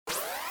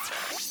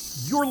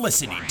You're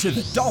listening to the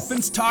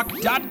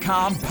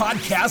DolphinsTalk.com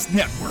podcast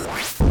network.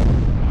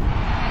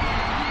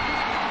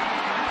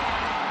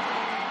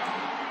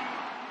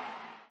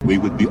 We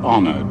would be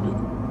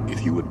honored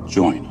if you would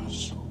join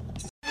us.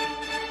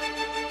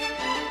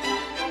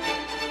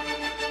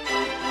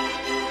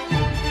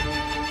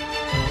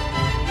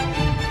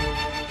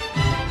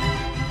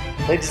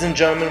 Ladies and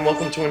gentlemen,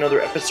 welcome to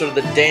another episode of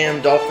the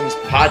Damn Dolphins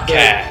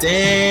podcast.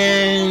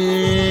 Damn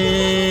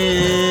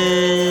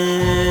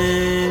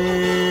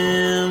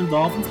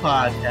Dolphins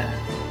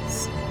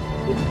podcast.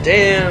 The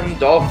Damn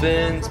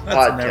Dolphins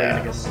That's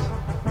never gonna podcast.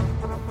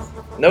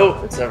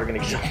 Nope, it's never gonna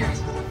get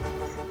old.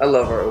 I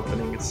love our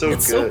opening. It's so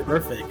It's good. so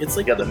perfect. It's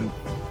like you got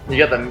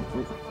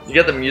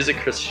the music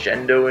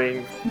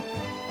crescendoing.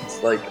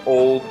 It's like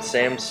old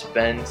Sam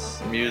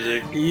Spence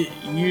music. you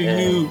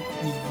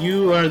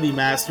are the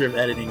master of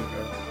editing, bro.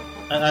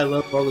 I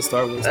love all the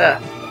Star Wars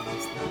stuff.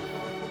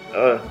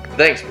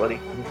 Thanks, buddy.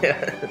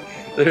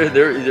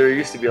 there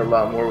used to be a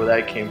lot more where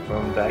that came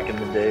from back in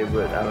the day,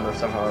 but I don't know,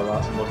 somehow I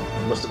lost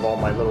most of all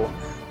my little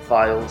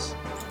files.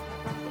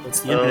 It's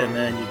the internet,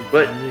 man. You can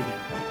but- find it again.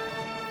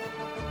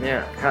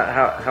 Yeah,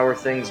 how are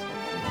things?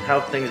 How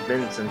have things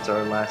been since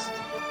our last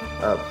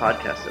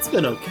podcast? It's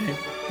been okay.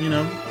 You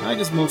know, I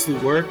just mostly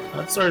work.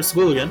 I started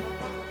school again,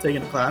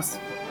 taking a class.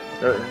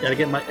 Gotta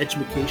get my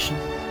education.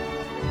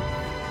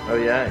 Oh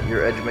yeah,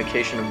 your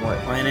education in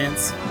what?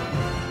 Finance.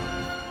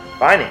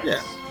 Finance.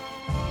 Yeah.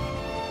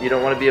 You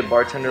don't want to be a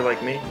bartender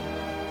like me?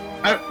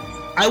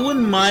 I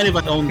wouldn't mind if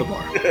I owned the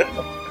bar.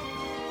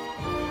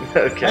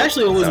 Okay. I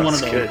actually always Sounds wanted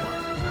to own good. a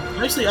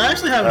bar. I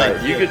actually have an Alright,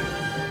 idea. you could.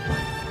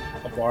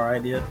 A bar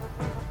idea.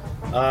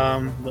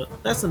 But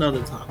that's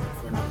another topic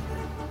for another day.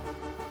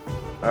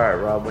 All right,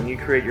 Rob. When you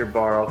create your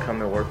bar, I'll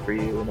come and work for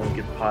you, and we'll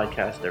get the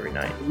podcast every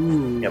night.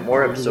 Ooh, Yeah, more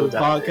we'll do episodes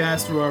a out there.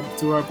 podcast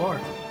to our bar.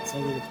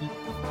 Sounds like a plan.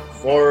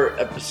 More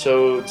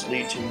episodes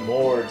lead to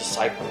more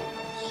disciples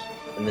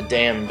in the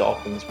damn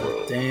Dolphins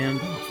world. Damn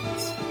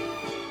Dolphins.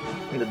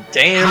 In the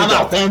damn. How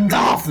about Dolphins. them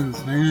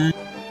Dolphins, man?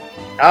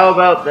 How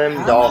about them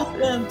How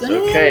Dolphins? about them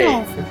damn Okay.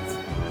 Dolphins?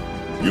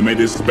 You may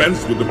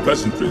dispense with the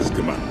pleasantries,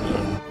 Commander.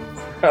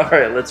 All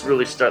right, let's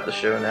really start the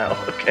show now.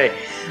 Okay.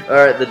 All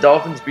right, the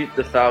Dolphins beat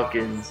the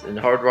Falcons in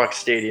Hard Rock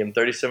Stadium,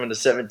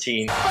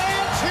 37-17.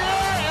 Fans here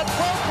at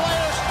Pro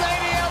Player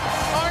Stadium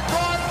are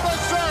going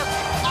berserk.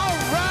 All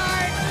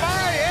right,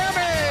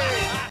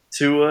 Miami!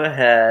 Tua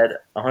had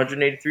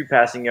 183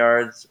 passing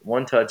yards,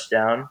 1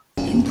 touchdown.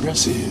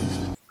 Impressive.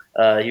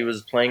 He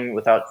was playing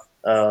without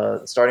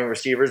starting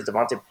receivers: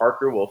 Devontae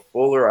Parker, Will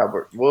Fuller,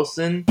 Albert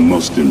Wilson,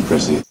 Most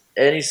impressive.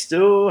 and he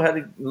still had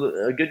a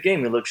good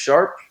game. He looked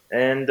sharp.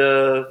 And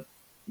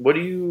what do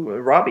you,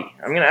 Robbie?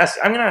 I'm gonna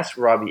ask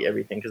Robbie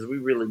everything because we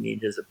really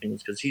need his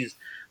opinions because he's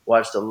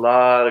watched a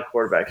lot of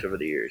quarterbacks over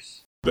the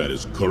years. That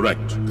is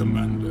correct,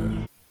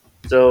 Commander.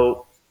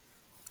 So,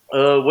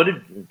 what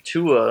did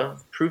Tua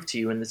prove to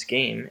you in this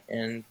game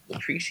and the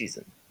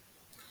preseason?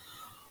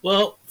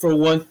 Well, for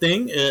one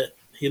thing,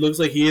 he looks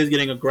like he is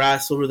getting a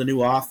grasp over the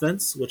new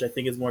offense, which I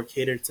think is more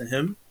catered to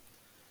him.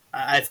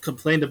 I've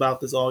complained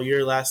about this all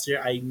year last year.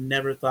 I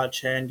never thought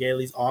Chan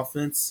Gailey's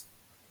offense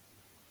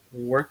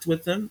worked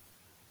with him.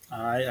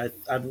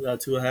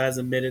 Tua has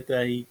admitted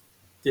that he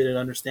didn't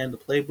understand the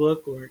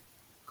playbook or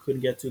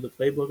couldn't get to the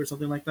playbook or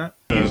something like that.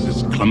 He's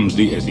as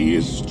clumsy as he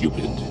is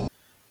stupid.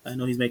 I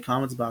know he's made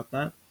comments about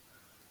that.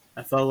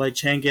 I felt like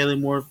Chan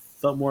Gailey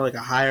felt more like a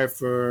hire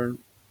for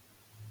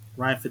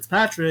Ryan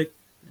Fitzpatrick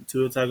and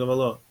Tua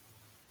Tagovailoa.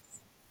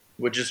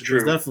 Which is Which true.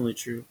 is definitely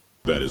true.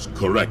 That is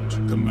correct,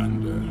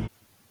 Commander.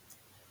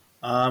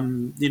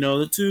 You know,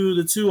 the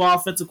two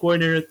offensive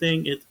coordinator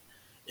thing,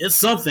 it's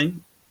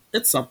something.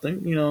 It's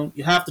something. You know,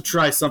 you have to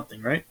try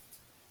something, right?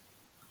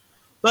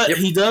 But Yep.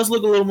 he does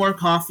look a little more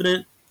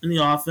confident in the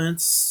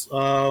offense.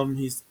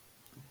 He's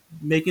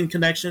making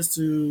connections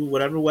to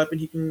whatever weapon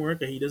he can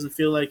work. He doesn't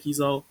feel like he's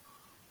a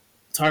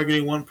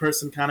targeting one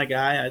person kind of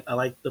guy. I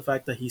like the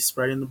fact that he's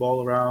spreading the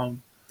ball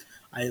around.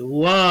 I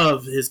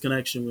love his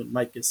connection with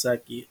Mike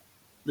Gesicki.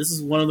 This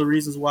is one of the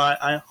reasons why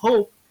I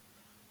hope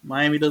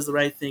Miami does the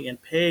right thing and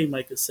pay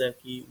Mike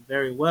Gesicki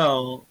very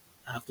well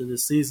after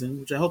this season,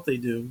 which I hope they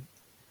do.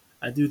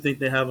 I do think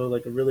they have a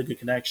really good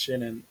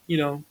connection, and you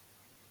know,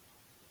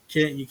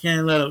 you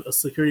can't let a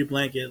security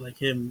blanket like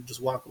him just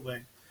walk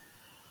away.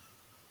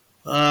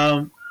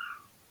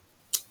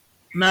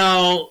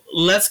 Now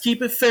let's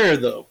keep it fair,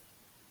 though.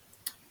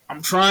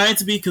 I'm trying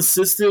to be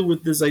consistent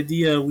with this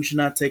idea. We should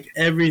not take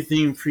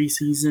everything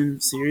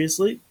preseason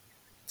seriously.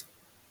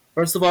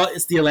 First of all,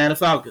 it's the Atlanta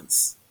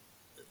Falcons.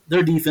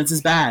 Their defense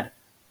is bad.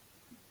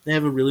 They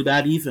have a really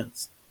bad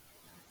defense.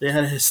 They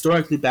had a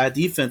historically bad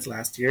defense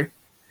last year,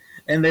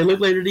 and they look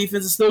like their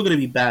defense is still going to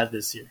be bad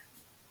this year.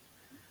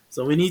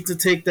 So we need to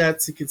take that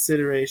to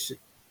consideration.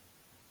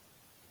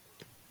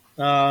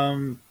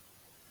 We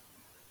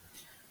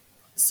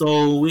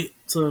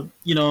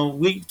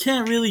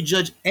can't really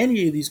judge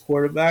any of these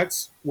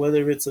quarterbacks,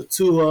 whether it's a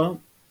Tua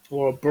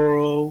or a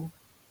Burrow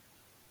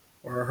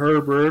or a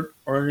Herbert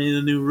or any of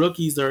the new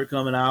rookies that are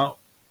coming out,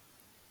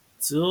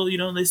 till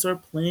they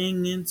start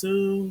playing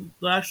into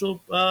the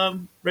actual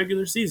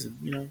regular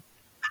season.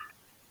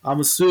 I'm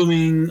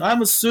assuming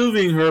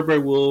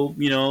Herbert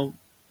will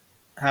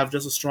have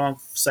just a strong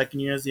second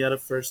year as he had a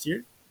first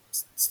year.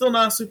 Still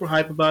not super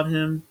hype about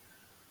him.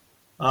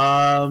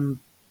 Um,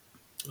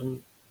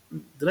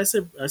 did I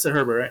said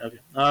Herbert, right?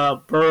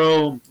 Okay.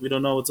 Burrow, we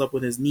don't know what's up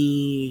with his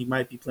knee. He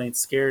might be playing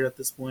scared at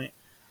this point.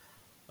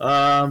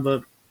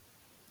 But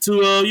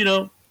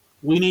Tua,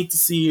 we need to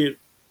see it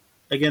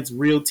against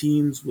real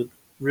teams with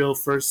real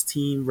first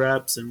team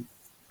reps and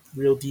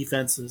real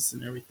defenses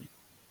and everything.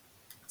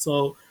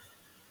 So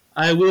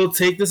I will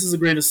take this as a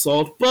grain of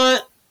salt,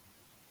 but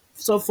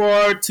so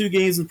far, 2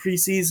 games in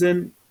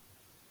preseason,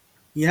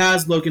 he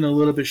has looking a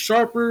little bit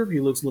sharper. He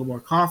looks a little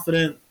more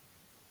confident.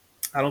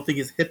 I don't think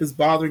his hip is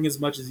bothering as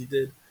much as he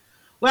did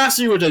last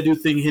year, which I do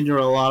think hindered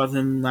a lot of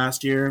him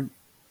last year.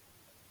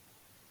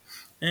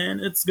 And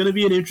it's going to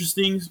be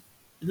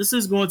this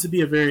is going to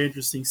be a very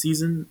interesting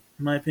season,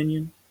 in my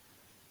opinion.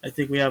 I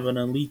think we have an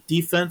elite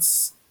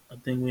defense. I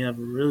think we have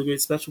a really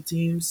great special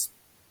teams.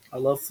 I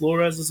love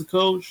Flores as a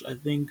coach. I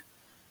think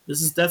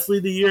this is definitely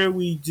the year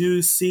we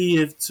do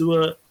see if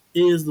Tua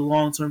is the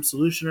long-term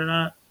solution or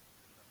not.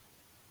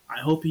 I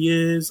hope he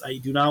is. I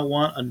do not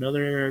want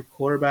another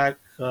quarterback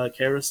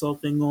carousel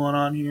thing going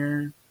on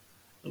here.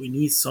 We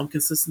need some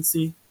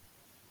consistency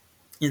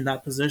in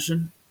that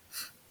position.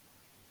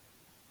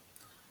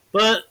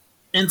 But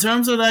in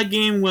terms of that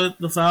game with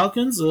the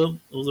Falcons, it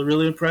was a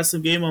really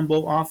impressive game on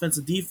both offense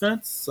and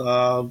defense.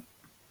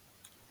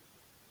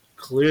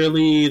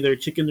 Clearly,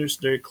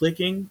 they're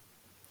clicking.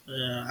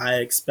 I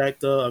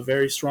expect a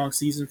very strong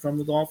season from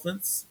the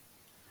Dolphins.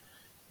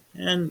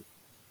 And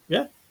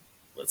yeah,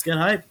 let's get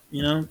hyped.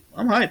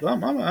 I'm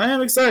hyped. I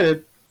am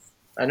excited.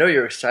 I know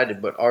you're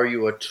excited, but are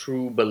you a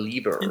true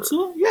believer? In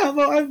Tua? Yeah,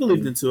 well, I've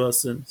believed in Tua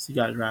since he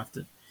got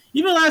drafted.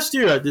 Even last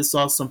year, I did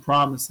saw some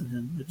promise in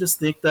him.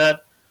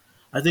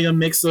 I think a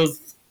mix of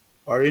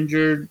our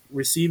injured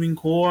receiving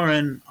core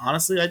and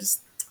honestly, I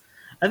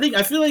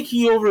feel like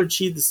he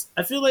overachieved this.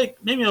 I feel like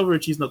maybe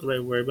overachieved is not the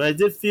right word, but I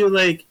did feel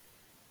like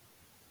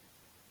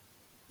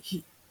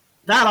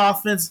that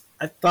offense,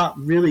 I thought,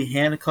 really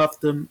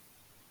handcuffed him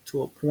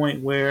to a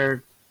point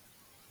where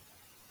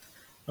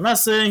I'm not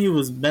saying he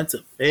was meant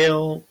to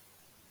fail.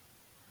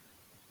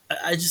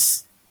 I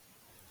just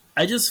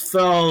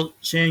felt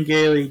Chan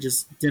Gailey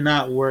just did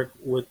not work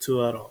with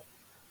Tua at all.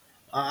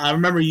 I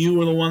remember you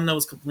were the one that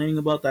was complaining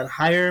about that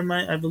hire,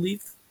 I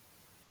believe.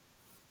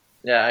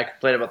 Yeah, I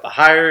complained about the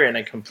hire and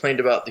I complained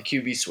about the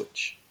QB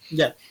switch.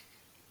 Yeah.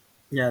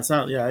 Yeah,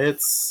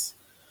 it's.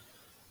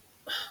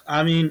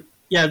 I mean,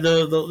 yeah,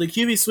 the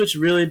QB switch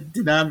really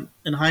did not,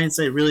 in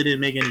hindsight, really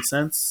didn't make any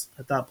sense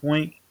at that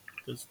point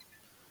because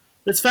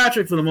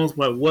Fitzpatrick, for the most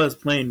part, was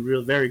playing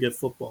very good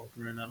football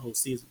during that whole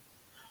season.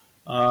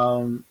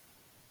 But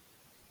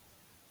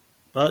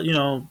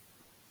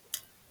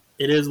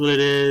it is what it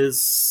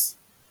is.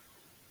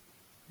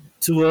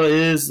 Tua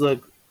is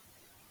like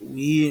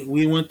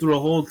we went through a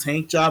whole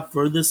tank job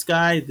for this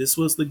guy. This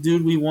was the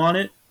dude we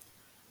wanted.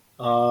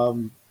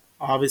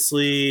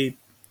 Obviously,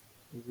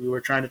 we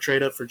were trying to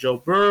trade up for Joe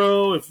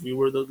Burrow. If we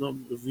were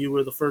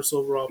the first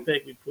overall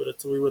pick, we would have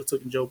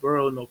taken Joe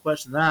Burrow, no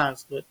question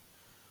asked. But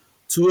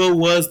Tua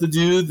was the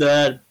dude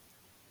that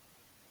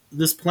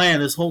this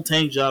whole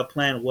tank job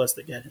plan was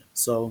to get him.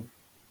 So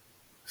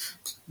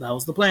that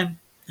was the plan,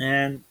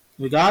 and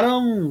we got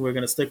him. We're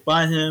gonna stick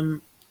by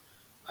him.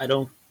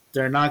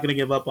 They're not gonna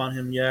give up on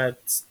him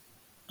yet.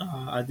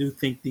 I do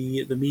think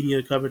the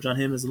media coverage on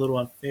him is a little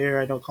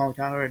unfair. I know Colin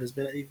Cowherd has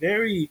been a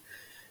very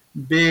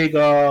big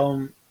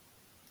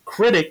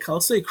critic. I'll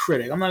say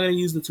critic. I'm not going to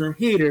use the term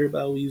hater,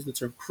 but I will use the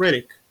term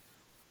critic.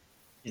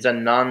 He's a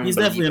non-believer. He's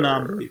definitely a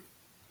non-believer.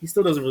 He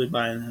still doesn't really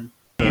buy in him.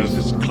 He's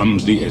as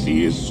clumsy as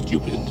he is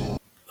stupid.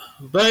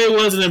 But it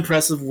was an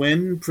impressive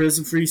win,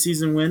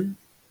 preseason win.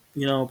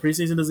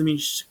 Preseason doesn't mean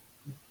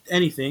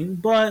anything,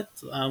 but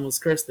I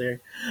almost cursed there.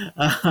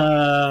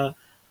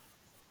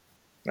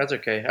 That's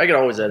okay. I can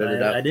always edit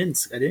it out. I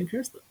didn't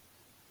curse them.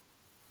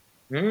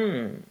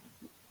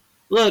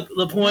 Look,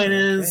 the point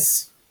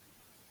is,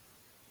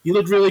 he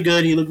looked really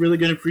good. He looked really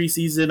good in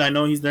preseason. I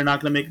know they're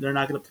not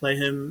gonna play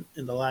him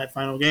in the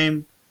final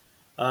game.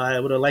 I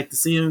would have liked to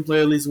see him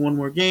play at least one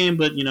more game,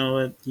 but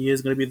he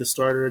is gonna be the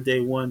starter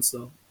day one,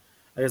 so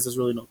I guess there's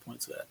really no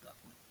point to it at that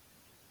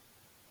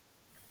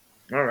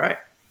point. All right.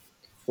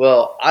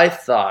 Well, I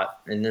thought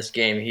in this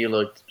game he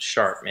looked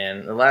sharp,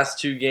 man. The last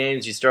 2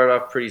 games he started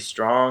off pretty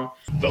strong.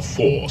 The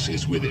Force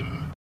is with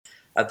him.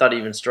 I thought he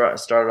even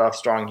started off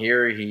strong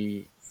here.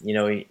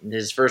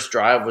 His first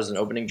drive was an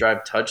opening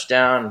drive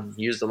touchdown.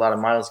 He used a lot of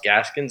Myles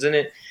Gaskins in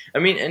it. I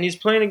mean, and he's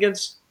playing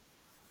against.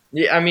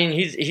 Yeah, I mean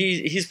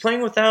he's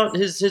playing without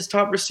his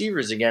top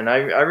receivers again. I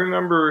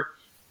remember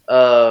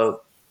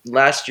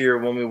last year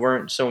when we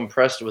weren't so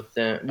impressed with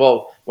them.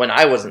 Well, when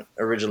I wasn't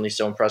originally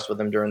so impressed with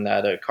him during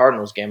that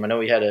Cardinals game. I know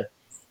he had a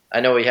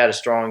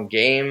strong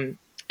game,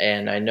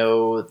 and I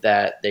know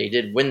that they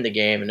did win the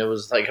game, and it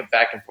was like a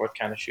back and forth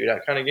kind of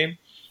shootout kind of game.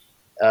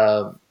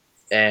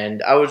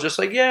 And I was just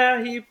like,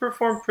 yeah, he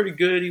performed pretty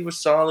good. He was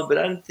solid, but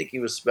I didn't think he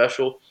was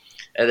special.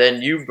 And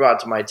then you brought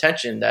to my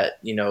attention that,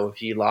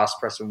 he lost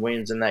Preston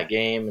Williams in that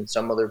game and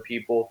some other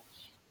people.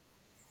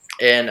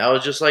 And I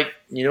was just like,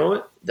 you know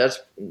what? That's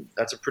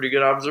a pretty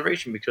good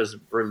observation, because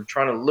we're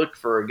trying to look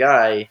for a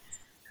guy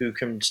who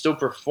can still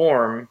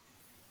perform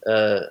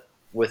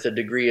with a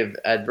degree of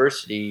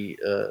adversity,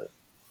 on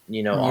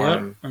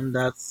him.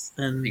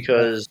 And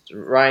because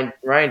Ryan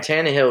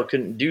Tannehill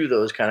couldn't do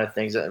those kind of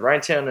things.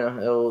 Ryan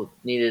Tannehill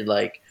needed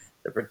like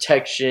the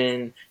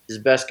protection, his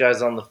best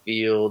guys on the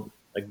field,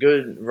 a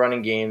good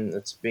running game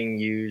that's being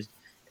used,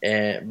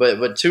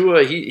 but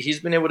Tua he's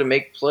been able to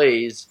make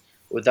plays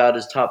without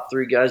his top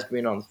three guys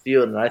being on the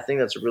field, and I think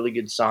that's a really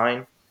good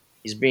sign.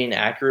 He's being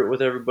accurate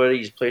with everybody.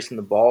 He's placing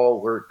the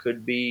ball where it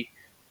could be,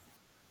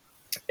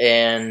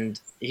 and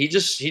he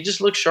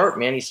just looked sharp,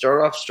 man. He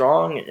started off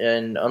strong,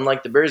 and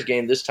unlike the Bears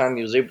game, this time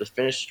he was able to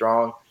finish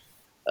strong.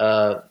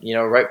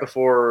 Right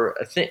before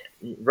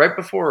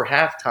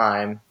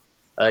halftime,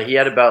 he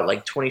had about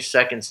like 20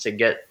 seconds to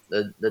get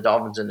the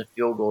Dolphins in the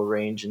field goal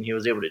range, and he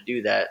was able to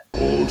do that.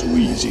 All too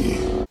easy.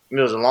 It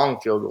was a long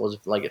field goal. It was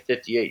like a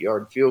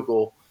 58-yard field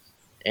goal,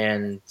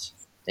 and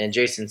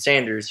Jason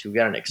Sanders, who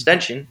got an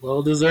extension,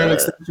 well-deserved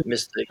extension,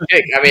 missed the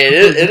kick. I mean,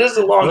 it is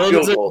a long field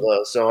Well-deserved. goal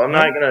though, so I'm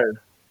not gonna.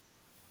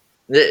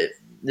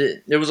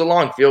 It was a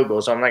long field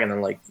goal, so I'm not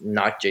gonna like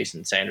knock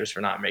Jason Sanders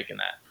for not making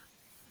that.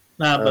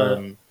 Nah,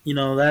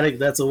 but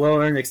that's a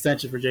well-earned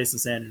extension for Jason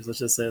Sanders. Let's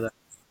just say that.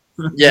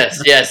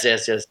 Yes.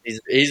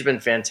 He's been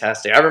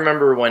fantastic. I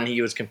remember when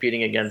he was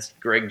competing against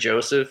Greg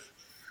Joseph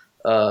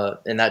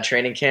in that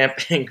training camp,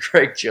 and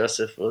Greg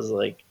Joseph was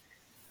like,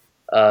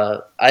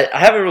 I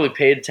haven't really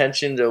paid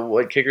attention to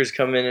what kickers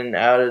come in and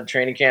out of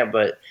training camp,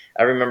 but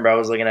I remember I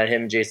was looking at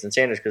him and Jason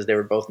Sanders because they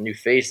were both new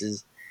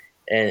faces,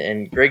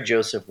 and Greg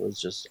Joseph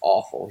was just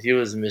awful. He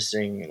was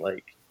missing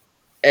like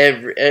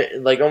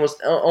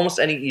almost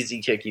any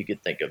easy kick you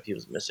could think of, he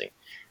was missing.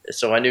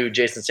 So I knew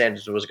Jason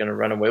Sanders was going to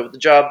run away with the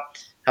job.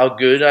 How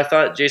good I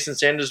thought Jason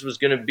Sanders was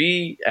going to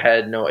be, I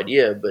had no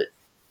idea, but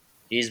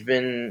he's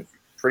been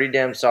pretty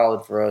damn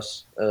solid for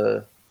us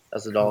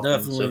as the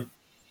Dolphins. Definitely. So.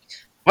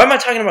 Why am I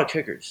talking about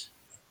kickers?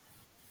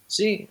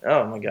 See?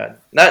 Oh, my God.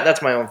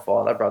 That's my own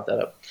fault. I brought that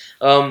up.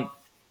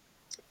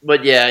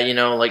 But, yeah,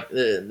 like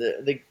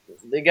the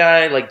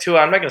guy, like Tua,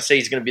 I'm not going to say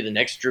he's going to be the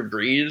next Drew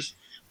Brees,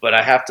 but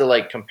I have to,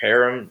 like,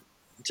 compare him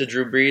to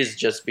Drew Brees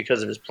just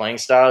because of his playing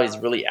style. He's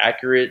really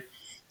accurate.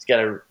 He's got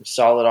a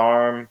solid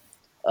arm.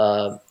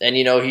 And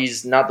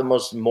he's not the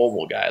most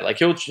mobile guy. Like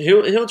he'll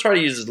try to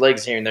use his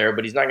legs here and there,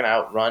 but he's not going to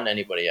outrun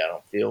anybody, I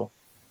don't feel.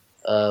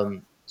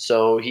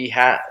 So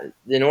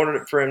in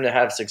order for him to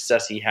have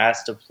success, he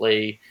has to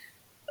play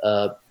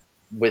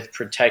with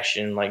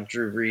protection like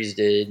Drew Brees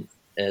did,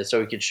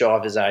 so he could show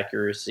off his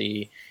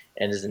accuracy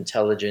and his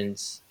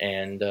intelligence.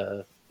 And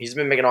he's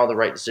been making all the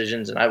right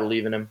decisions, and I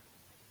believe in him.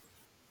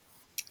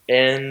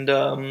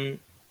 And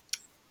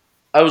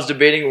I was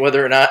debating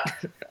whether or not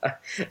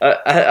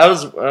I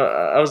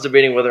was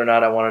debating whether or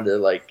not I wanted to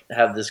like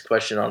have this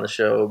question on the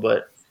show,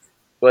 but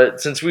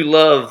since we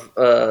love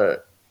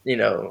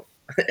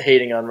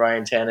hating on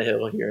Ryan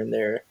Tannehill here and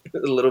there a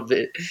little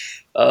bit,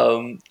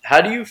 how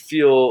do you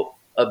feel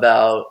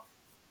about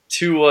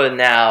Tua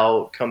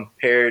now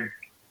compared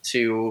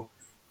to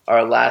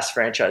our last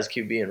franchise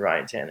QB and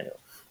Ryan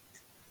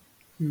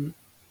Tannehill?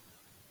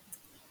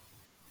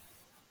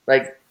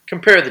 Like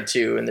compare the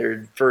two in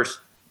their first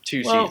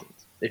two seasons.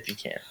 If you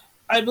can,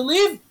 I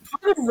believe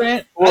part of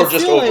Ryan, or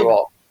just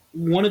overall.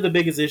 Like one of the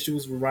biggest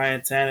issues with Ryan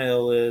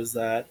Tannehill is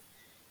that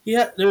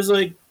there's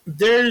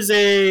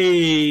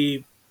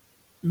a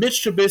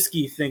Mitch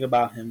Trubisky thing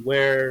about him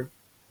where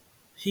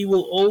he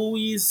will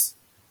always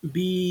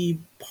be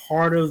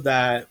part of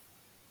that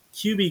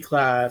QB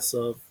class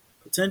of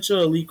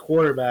potential elite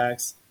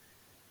quarterbacks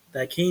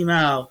that came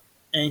out,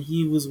 and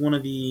he was one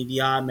of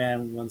the odd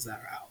man ones that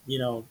are out.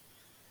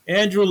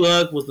 Andrew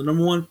Luck was the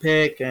number one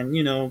pick, and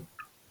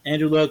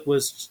Andrew Luck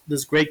was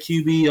this great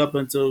QB up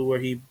until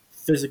where he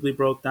physically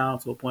broke down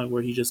to a point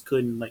where he just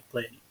couldn't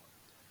play anymore.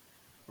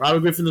 Robert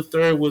Griffin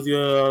III was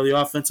the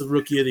offensive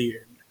rookie of the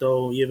year,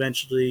 though he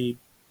eventually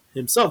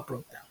himself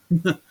broke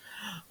down.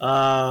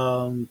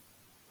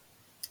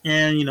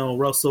 And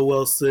Russell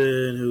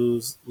Wilson,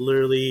 who's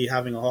literally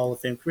having a Hall of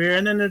Fame career,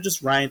 and then there's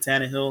just Ryan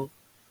Tannehill.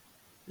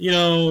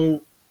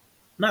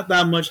 Not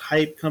that much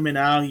hype coming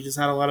out. He just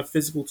had a lot of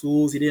physical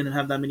tools. He didn't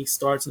have that many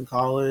starts in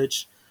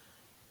college.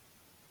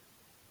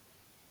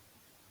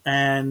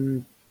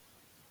 And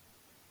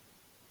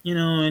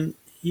and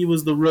he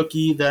was the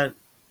rookie that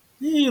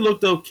he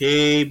looked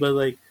okay, but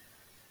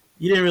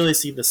you didn't really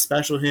see the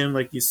special him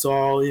like you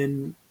saw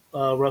in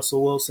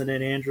Russell Wilson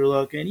and Andrew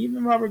Luck and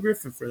even Robert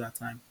Griffin for that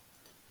time.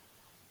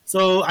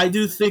 So I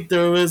do think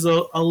there is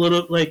a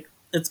little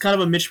it's kind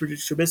of a Mitch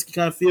Trubisky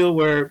kind of feel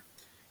where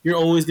you're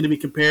always going to be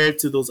compared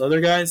to those other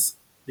guys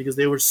because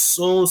they were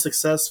so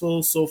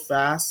successful so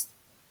fast,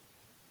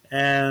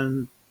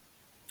 and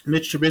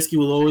Mitch Trubisky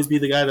will always be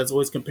the guy that's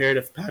always compared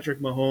to Patrick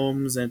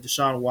Mahomes and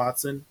Deshaun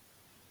Watson.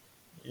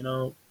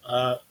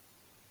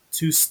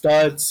 two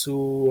studs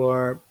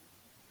who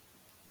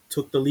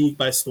took the league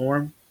by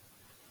storm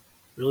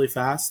really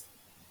fast.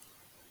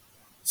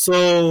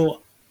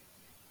 So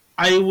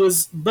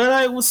but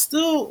I was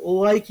still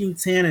liking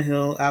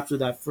Tannehill after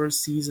that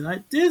first season.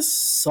 I did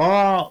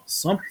saw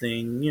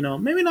something,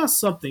 maybe not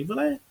something,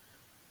 but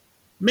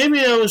maybe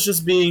I was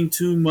just being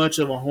too much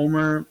of a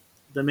homer.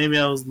 That maybe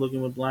I was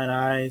looking with blind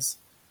eyes.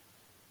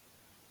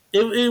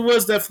 It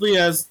was definitely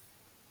as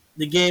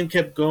the game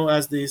kept going,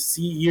 as the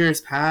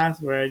years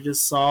passed, where I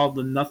just saw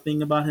the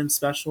nothing about him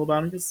special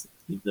about him. Because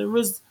there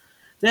was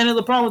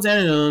the problem with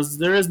Tannehill is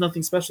there is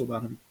nothing special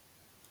about him.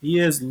 He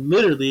is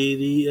literally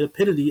the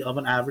epitome of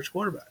an average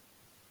quarterback.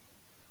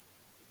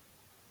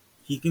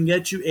 He can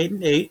get you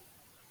 8-8,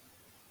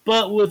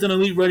 but with an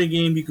elite running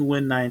game, you can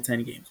win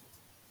 9-10 games,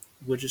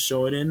 which is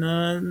showing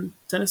in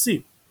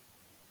Tennessee.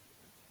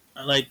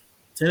 Like,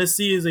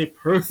 Tennessee is a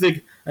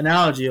perfect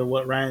analogy of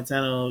what Ryan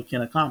Tannehill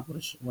can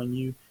accomplish when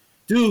you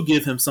do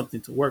give him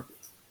something to work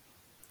with.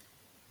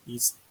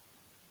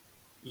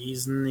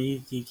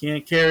 He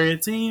can't carry a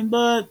team,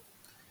 but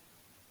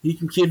he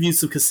can give you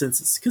some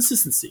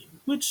consistency,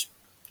 which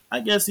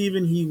I guess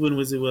even he, when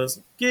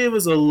gave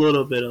us a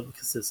little bit of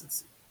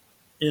consistency,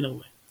 in a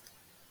way.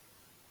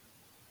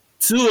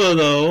 Tua,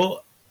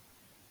 though,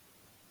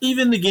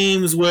 even the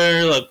games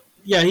where,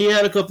 he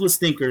had a couple of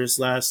stinkers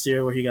last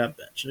year where he got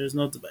benched. There's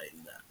no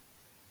debating that.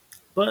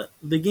 But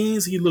the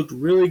games he looked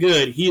really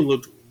good,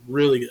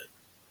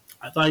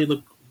 I thought he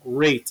looked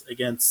great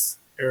against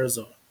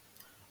Arizona.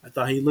 I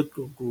thought he looked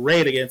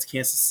great against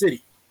Kansas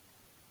City.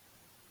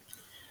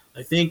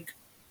 I thought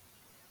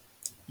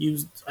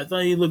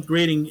he looked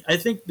great. I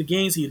think the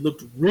games he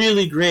looked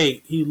really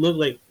great. He looked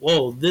like,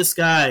 whoa, this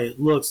guy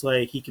looks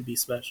like he could be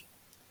special.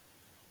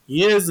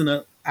 He is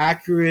an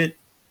accurate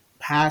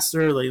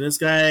passer. Like, this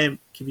guy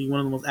can be one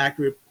of the most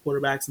accurate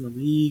quarterbacks in the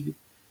league.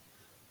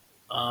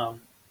 And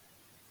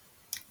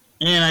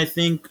I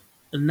think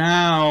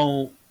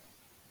now,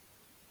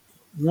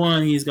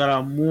 one, he's got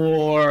a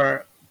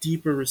more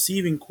deeper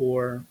receiving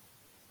core.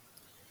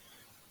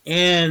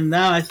 And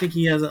now I think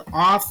he has an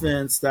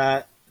offense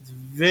that is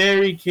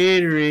very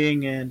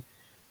catering and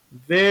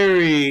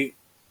very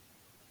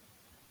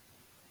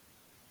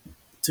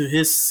to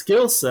his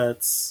skill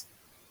sets.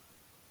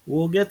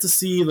 We'll get to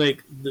see,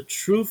 the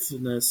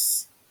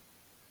truthfulness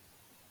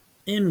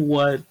in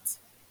what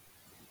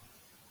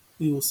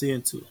we will see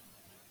in Tua.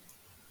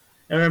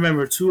 And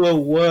remember, Tua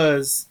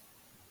was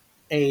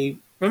a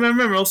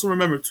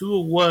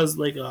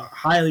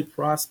highly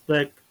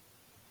prospect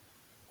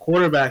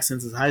quarterback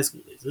since his high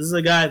school days. This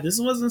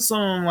wasn't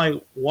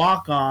some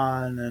walk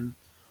on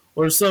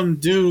or some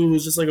dude who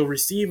was just a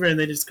receiver and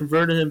they just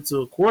converted him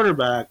to a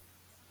quarterback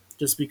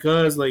just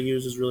because he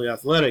was just really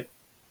athletic.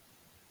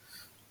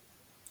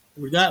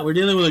 We're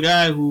dealing with a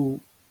guy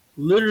who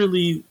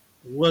literally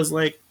was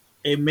a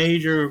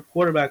major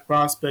quarterback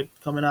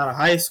prospect coming out of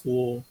high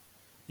school.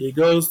 He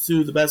goes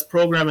to the best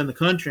program in the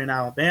country in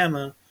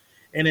Alabama,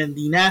 and in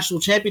the national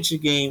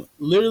championship game,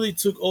 literally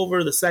took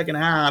over the second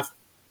half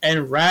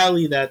and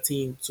rallied that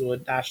team to a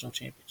national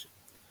championship.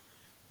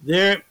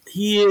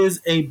 He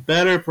is a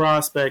better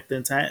prospect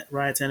than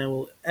Ryan Tannehill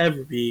will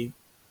ever be,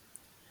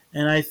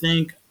 and I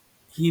think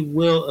he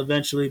will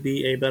eventually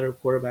be a better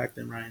quarterback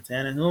than Ryan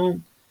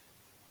Tannehill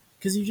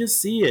because you just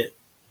see it.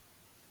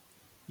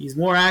 He's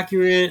more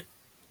accurate.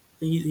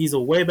 He's a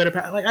way better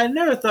passer. I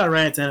never thought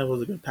Ryan Tannehill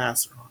was a good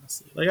passer,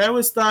 honestly. I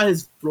always thought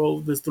his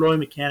throwing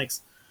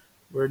mechanics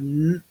were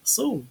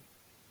so.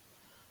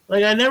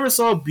 I never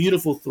saw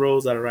beautiful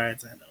throws out of Ryan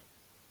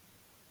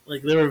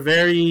Tannehill. They were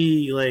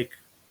very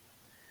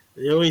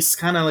they always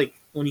kind of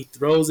when he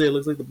throws it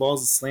looks like the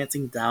ball's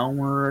slanting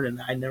downward,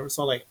 and I never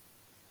saw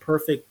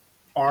perfect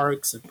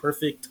arcs and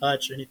perfect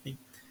touch or anything.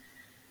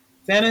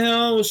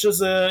 Tannehill was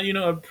just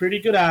a pretty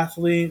good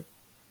athlete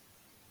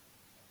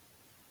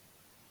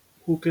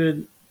who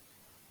could.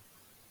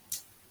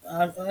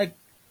 I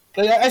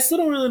still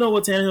don't really know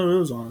what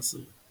Tannehill is,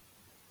 honestly.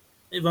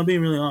 If I'm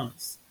being really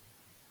honest,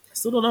 I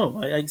still don't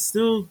know. I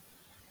still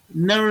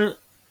never.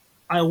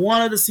 I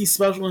wanted to see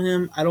special in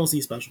him. I don't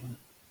see special in him.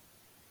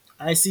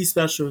 I see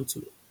special in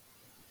Tua.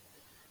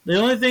 The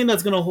only thing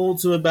that's going to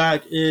hold Tua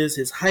back is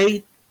his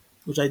height,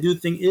 which I do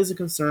think is a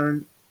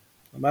concern.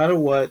 No matter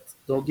what,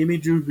 don't give me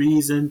Drew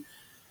Brees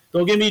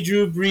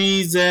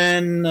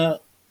and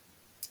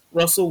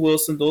Russell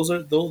Wilson.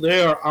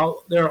 They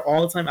are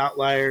all-time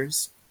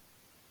outliers,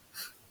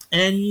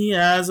 and he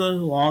has a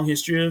long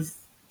history of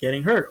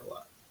getting hurt a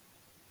lot.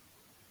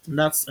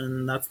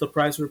 And that's the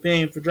price we're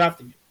paying for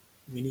drafting him.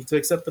 We need to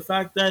accept the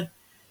fact that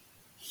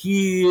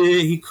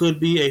he could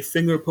be a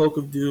finger poke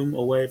of doom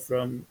away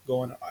from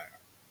going to IR.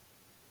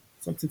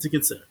 Something to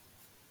consider.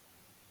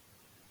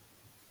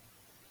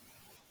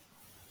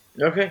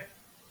 Okay.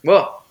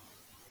 Well,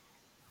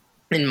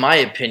 in my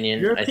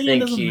opinion, I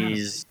think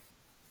he's.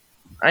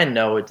 I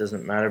know it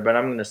doesn't matter, but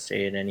I'm going to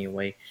say it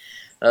anyway.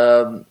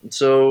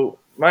 So,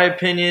 my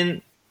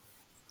opinion,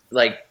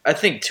 I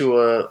think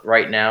Tua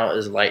right now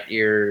is light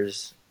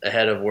years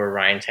ahead of where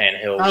Ryan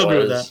Tannehill was. Agree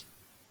with that.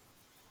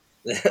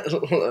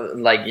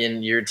 like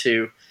in year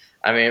two.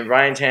 I mean,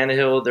 Ryan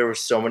Tannehill, there were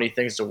so many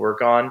things to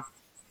work on.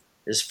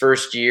 His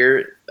first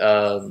year,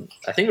 I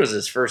think it was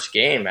his first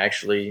game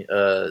actually.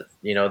 There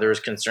was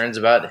concerns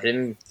about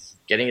him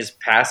getting his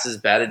passes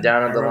batted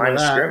down at the line of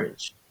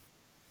scrimmage.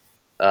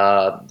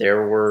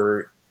 There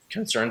were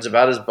concerns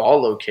about his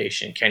ball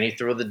location. Can he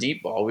throw the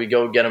deep ball? We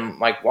go get him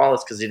Mike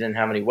Wallace because he didn't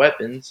have any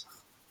weapons.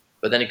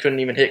 But then he couldn't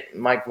even hit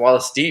Mike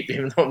Wallace deep,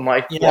 even though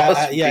Mike Wallace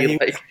would be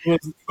he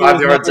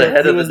 5 yards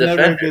ahead of the He was never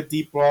defender. a good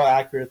deep ball,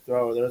 accurate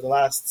thrower. There was a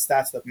lot of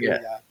stats that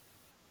proved that.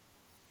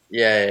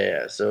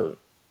 Yeah. So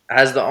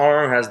has the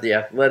arm, has the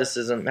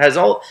athleticism, has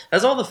all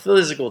the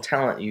physical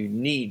talent you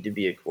need to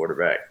be a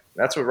quarterback.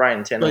 That's what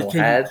Ryan Tannehill But can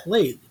had. he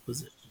play the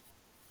position?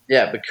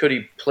 Yeah, but could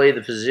he play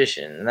the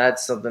position? And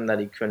that's something that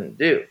he couldn't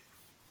do.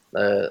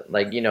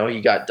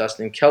 He got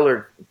Dustin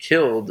Keller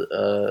killed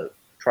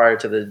prior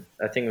to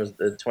I think it was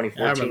the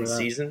 2014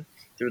 season.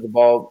 Threw the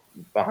ball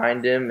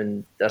behind him,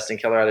 and Dustin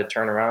Keller had to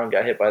turn around,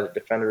 got hit by the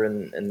defender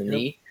in the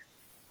knee.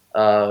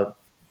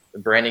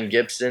 Brandon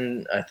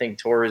Gibson, I think,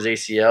 tore his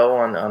ACL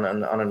on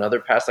another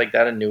pass like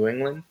that in New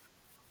England,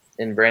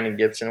 and Brandon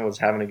Gibson was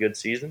having a good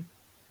season.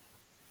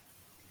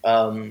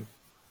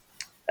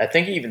 I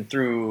think he even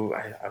threw,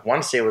 I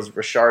want to say it was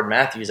Rashard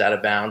Matthews out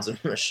of bounds, and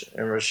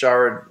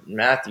Rashard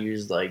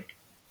Matthews, I'm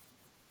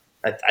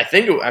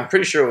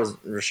pretty sure it was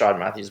Rashard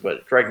Matthews,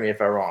 but correct me if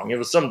I'm wrong. It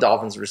was some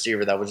Dolphins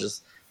receiver that was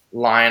just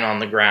lying on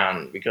the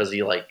ground because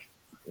Ryan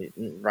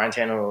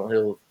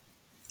Tannehill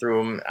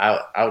threw him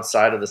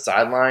outside of the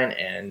sideline,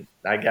 and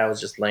that guy was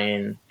just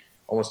laying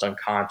almost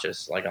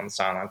unconscious, on the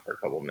sideline for a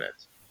couple of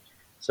minutes.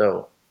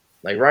 So,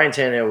 Ryan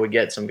Tannehill would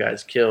get some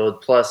guys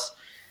killed. Plus,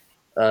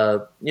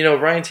 Ryan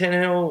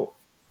Tannehill,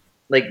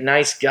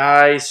 nice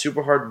guy,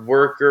 super hard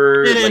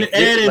worker. And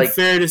in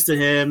fairness to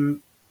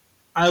him,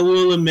 I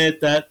will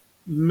admit that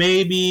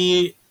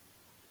maybe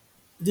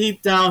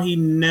deep down he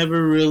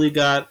never really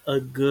got a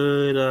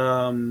good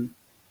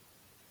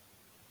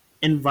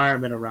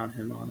environment around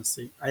him.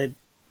 Honestly,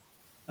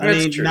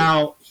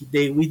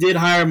 we did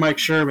hire Mike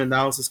Sherman.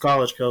 That was his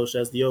college coach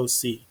as the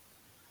OC.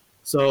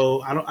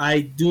 So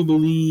I do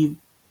believe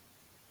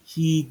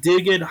he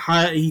did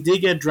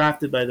get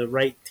drafted by the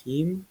right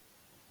team.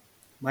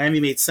 Miami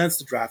made sense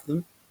to draft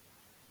him.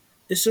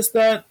 It's just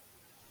that,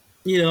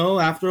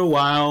 after a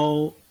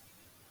while,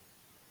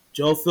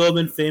 Joe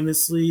Philbin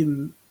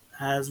famously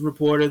has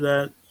reported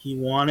that he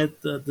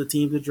wanted the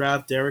team to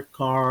draft Derek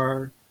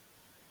Carr.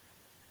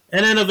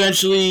 And then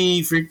eventually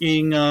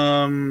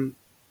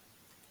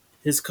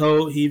his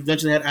coach, he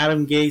eventually had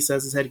Adam Gase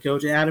as his head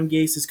coach. And Adam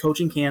Gase is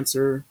coaching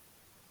cancer.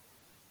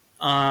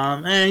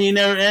 And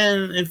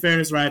in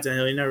fairness, Ryan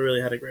Tannehill, he never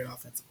really had a great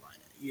offensive line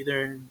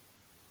either.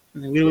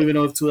 We don't even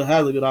know if Tua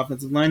has a good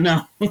offensive line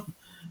now.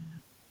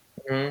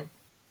 Mm-hmm.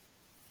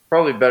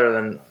 Probably better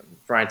than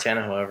Ryan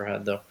Tannehill ever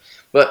had, though.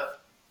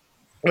 But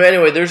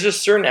anyway, there's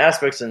just certain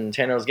aspects in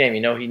Tannehill's game. He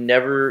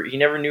never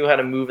knew how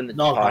to move in the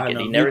pocket.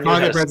 He never knew how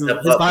to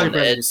step up on the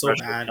edge. Was so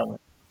bad.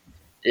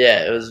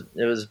 Yeah, it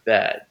was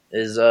bad.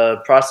 His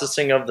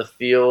processing of the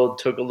field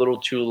took a little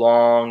too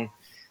long.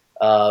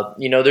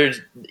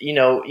 There's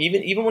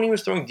even when he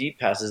was throwing deep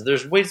passes,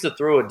 there's ways to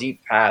throw a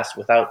deep pass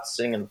without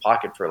sitting in the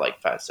pocket for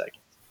 5 seconds.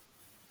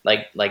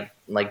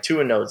 Like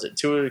Tua knows it.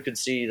 Tua could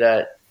see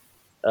that.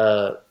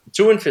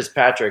 Tua and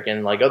Fitzpatrick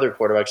and other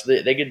quarterbacks,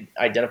 they could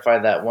identify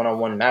that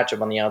one-on-one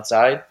matchup on the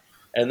outside,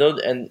 and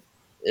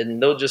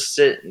they'll just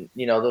sit.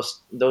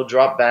 They'll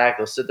drop back.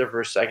 They'll sit there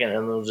for a second,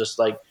 and they'll just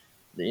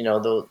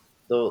they'll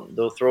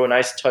throw a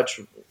nice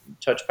touch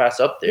pass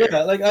up there.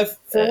 Yeah,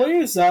 what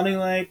you're sounding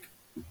like.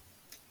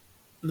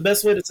 The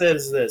best way to say it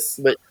is this: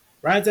 but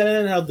Ryan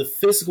Tannehill had the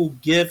physical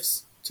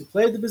gifts to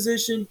play the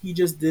position. He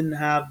just didn't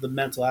have the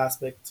mental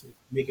aspect to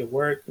make it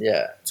work.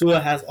 Yeah, Tua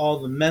has all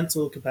the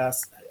mental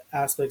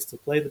aspects to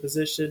play the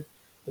position.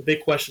 The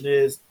big question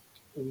is,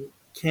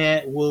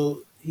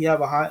 will he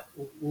ever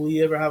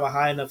have a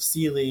high enough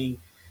ceiling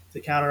to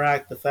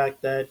counteract the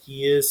fact that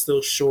he is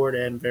still short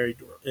and very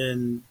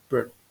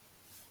brittle?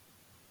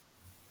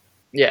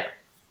 Yeah,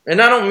 and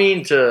I don't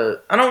mean to.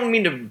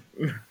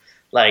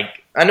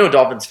 I know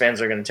Dolphins fans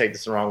are going to take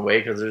this the wrong way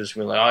because they're just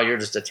going to be like, oh, you're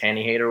just a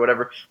Tanny hater or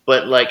whatever.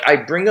 But, I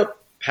bring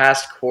up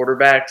past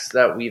quarterbacks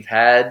that we've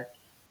had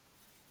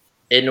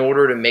in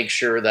order to make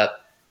sure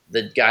that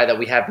the guy that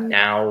we have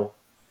now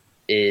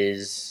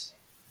is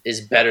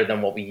better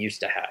than what we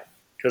used to have.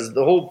 Because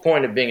the whole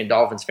point of being a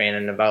Dolphins fan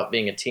and about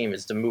being a team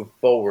is to move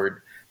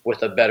forward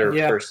with a better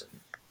person.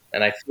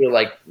 And I feel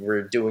like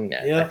we're doing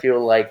that. Yeah. I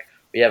feel like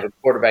we have a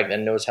quarterback that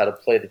knows how to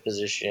play the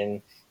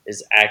position,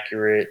 is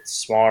accurate,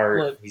 smart.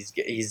 Look,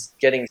 he's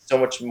getting so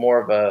much more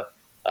of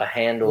a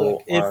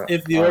handle.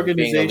 If the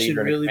organization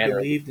really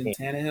believed in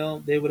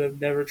Tannehill, they would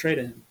have never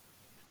traded him.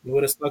 They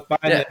would have stuck by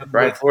him.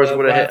 Brian Flores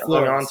would have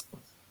hung on.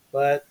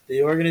 But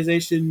the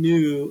organization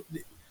knew.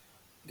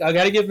 I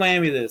got to give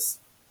Miami this.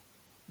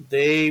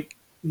 They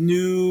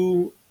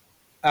knew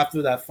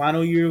after that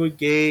final year with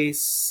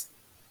Gase,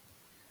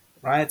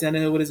 Ryan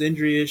Tannehill with his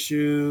injury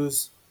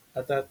issues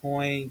at that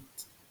point,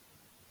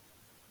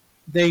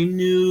 they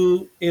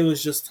knew it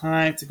was just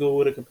time to go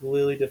with a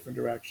completely different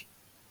direction.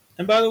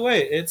 And by the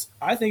way,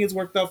 I think it's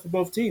worked out for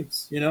both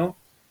teams. Ryan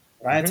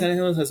Mhm.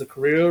 Tannehill has a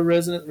career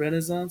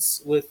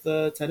renaissance with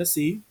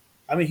Tennessee.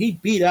 I mean, he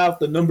beat out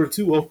the number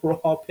 2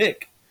 overall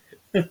pick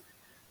for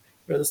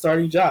the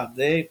starting job.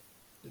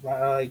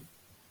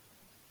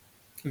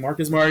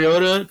 Marcus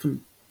Mariota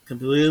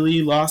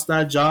completely lost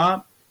that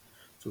job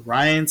to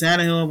Ryan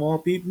Tannehill of all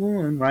people,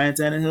 and Ryan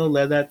Tannehill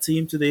led that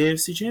team to the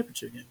AFC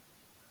Championship game.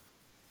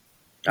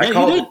 I Yeah,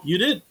 called it. you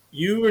did.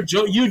 You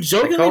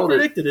jokingly called it.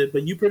 predicted it,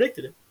 but you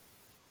predicted it.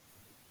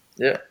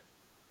 Yeah.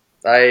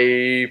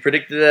 I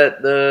predicted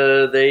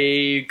that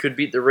they could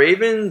beat the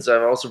Ravens.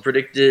 I've also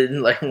predicted,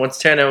 like, once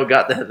Tannehill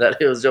got that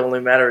it was only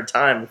a matter of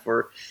time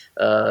before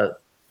the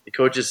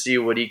coaches see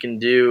what he can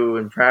do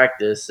in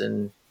practice,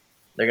 and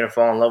they're going to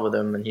fall in love with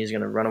him, and he's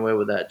going to run away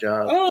with that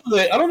job. I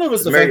don't know if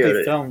it's the fact Mariota.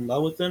 they fell in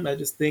love with him. I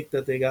just think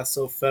that they got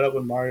so fed up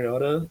with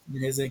Mariota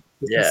and his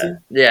inconsistency.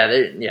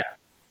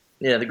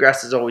 Yeah, the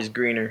grass is always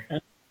greener.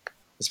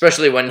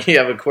 Especially when you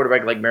have a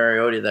quarterback like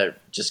Mariota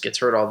that just gets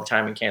hurt all the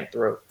time and can't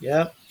throw.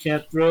 Yeah,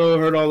 can't throw,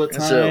 hurt all the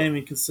time, So-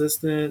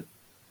 inconsistent.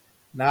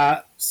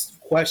 Not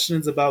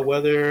questions about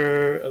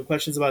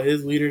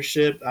his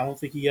leadership. I don't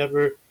think he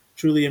ever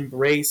truly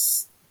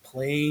embraced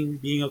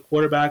being a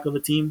quarterback of a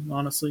team.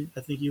 Honestly,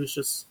 I think he was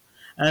just,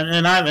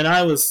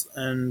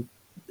 and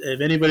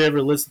if anybody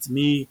ever listened to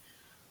me,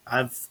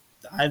 I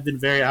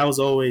was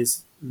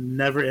always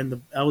never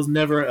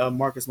a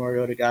Marcus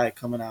Mariota guy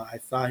coming out. I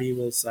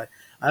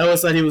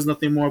always thought he was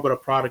nothing more but a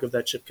product of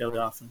that Chip Kelly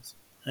offense,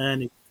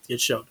 and it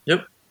showed.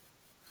 Yep.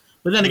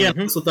 But then again, Mhm.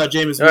 I also thought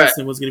Jameis All right.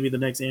 Winston was going to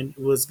be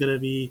was going to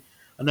be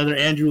another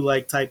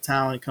Andrew-like type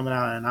talent coming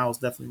out, and I was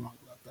definitely wrong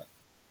about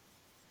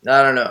that.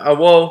 I don't know.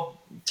 Well,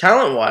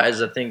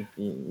 talent-wise, I think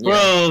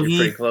Bro, you're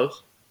pretty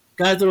close.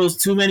 Guy throws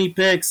too many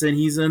picks, and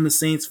he's in the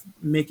Saints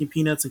making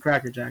peanuts and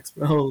Cracker Jacks,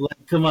 bro.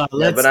 Like, come on,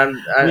 Yeah,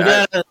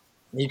 but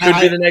he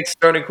could be the next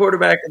starting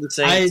quarterback of the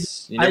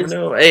Saints. You never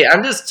know. Hey,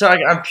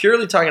 I'm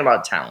purely talking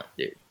about talent,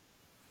 dude.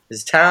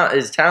 His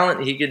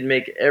talent. He could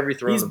make every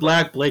throw. He's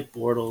Black Blake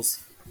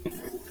Bortles.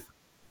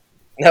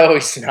 No,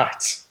 he's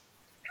not.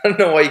 I don't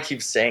know why you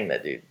keep saying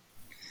that, dude.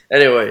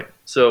 Anyway,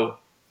 so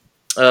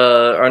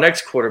our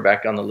next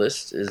quarterback on the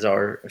list is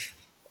our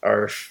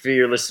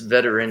fearless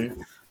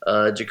veteran,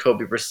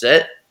 Jacoby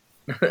Brissett.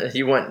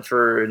 He went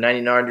for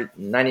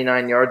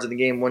 99 yards in the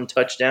game, 1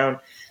 touchdown.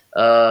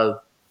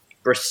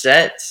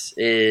 Brissett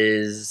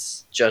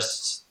is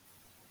just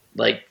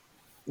like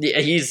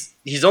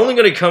he's only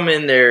going to come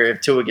in there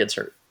if Tua gets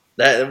hurt.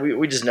 That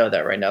we just know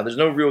that right now. There's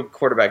no real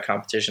quarterback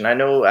competition. I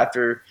know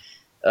after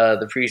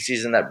the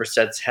preseason that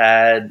Brissett's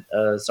had,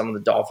 some of the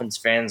Dolphins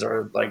fans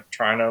are like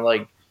trying to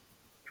like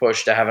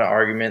push to have an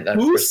argument that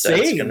Who's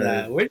Brissett's saying gonna.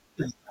 that? Where did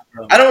that come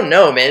from? I don't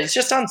know, man. It's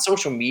just on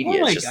social media.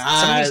 Oh my It's just, some of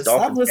god! these Stop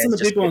Dolphins listening fans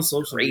to just people on get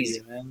social crazy.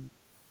 media, man.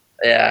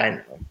 Yeah, I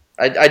know.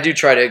 I do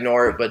try to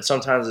ignore it, but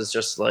sometimes it's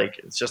just like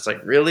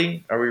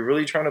really? Are we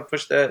really trying to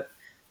push that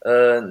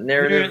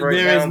narrative right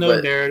now? There is no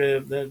But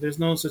narrative. There's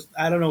no such.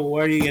 I don't know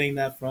where you're getting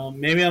that from.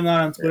 Maybe I'm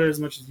not on Twitter as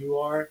much as you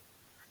are,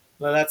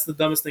 but that's the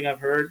dumbest thing I've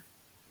heard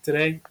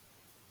today.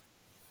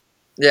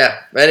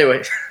 yeah.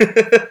 Anyway,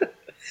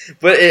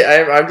 but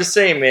I'm just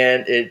saying,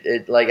 man.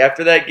 It like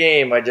after that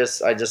game, I just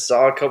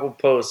saw a couple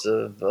posts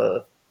of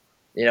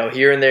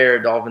here and there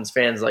Dolphins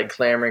fans like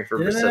clamoring for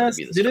Brissett to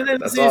be the starter. Didn't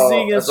That's see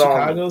all. against That's all.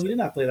 Chicago? He did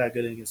not play that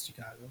good against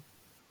Chicago.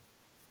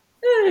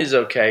 He's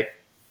okay,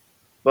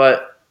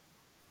 but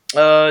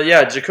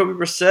Jacoby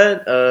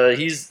Brissett.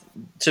 He's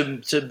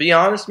to be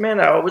honest, man.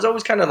 I was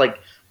always kind of like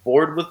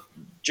bored with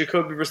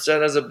Jacoby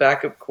Brissett as a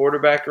backup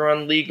quarterback around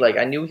the league. Like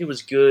I knew he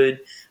was good.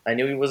 I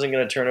knew he wasn't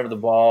going to turn over the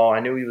ball. I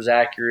knew he was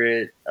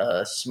accurate,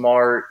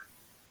 smart.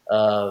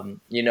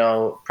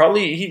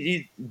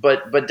 Probably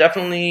but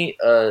definitely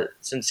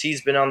since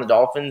he's been on the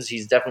Dolphins,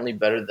 he's definitely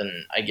better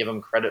than I give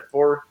him credit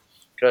for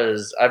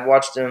because I've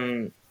watched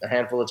him a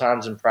handful of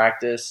times in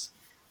practice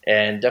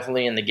and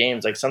definitely in the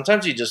games. Like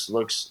sometimes he just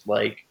looks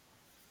like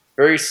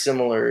very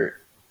similar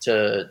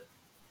to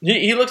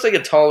he looks like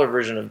a taller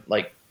version of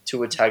like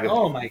Tua Tagovailoa.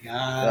 Oh my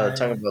god!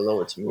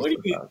 Tagovailoa to What me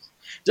do you-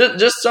 sometimes.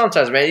 Just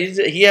sometimes, man.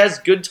 He has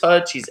good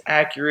touch. He's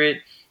accurate.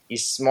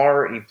 He's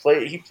smart.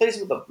 He plays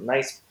with a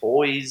nice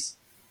poise.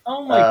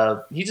 Oh my!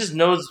 He just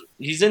knows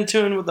he's in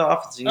tune with the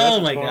offense. He knows Oh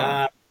what's my going on.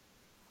 god!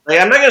 Like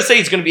I'm not gonna say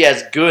he's gonna be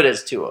as good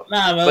as Tua,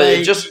 Nah, but like,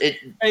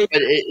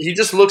 he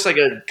just looks like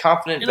a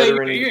confident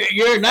veteran.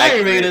 you're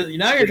trying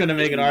to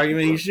make an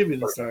argument. He should be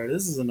the starter.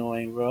 This is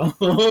annoying, bro.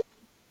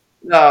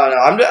 No,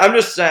 I'm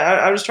just saying.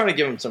 I'm just trying to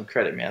give him some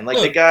credit, man. Like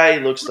the guy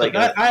looks like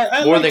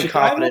I more like than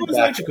confident I've always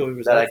liked back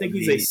Jacoby Brissett. that I I think can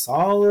he's be. a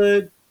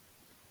solid.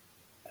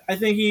 I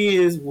think he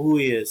is who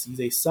he is. He's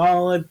a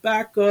solid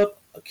backup,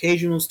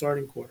 occasional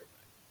starting quarterback.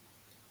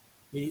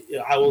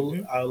 I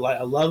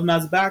love him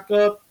as a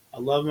backup. I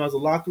love him as a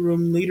locker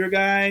room leader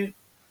guy.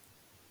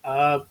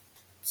 So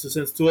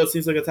since Tua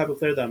seems like a type of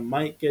player that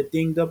might get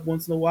dinged up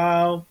once in a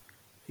while,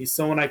 he's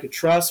someone I could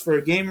trust for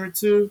a game or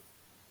two.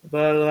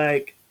 But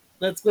like,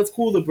 let's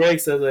cool the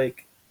brakes of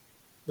like,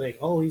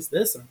 oh, he's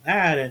this or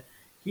that, and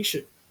he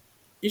should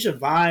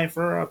vie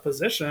for a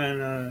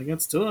position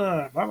against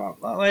Tua. Blah blah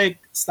blah. Like,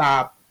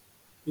 stop.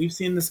 We've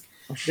seen this.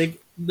 The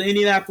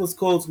Indianapolis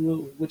Colts,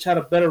 which had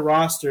a better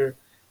roster,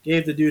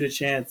 gave the dude a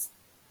chance.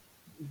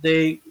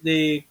 They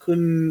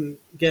couldn't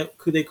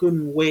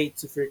wait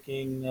to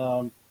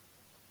freaking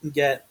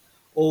get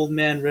Old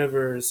Man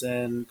Rivers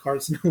and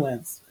Carson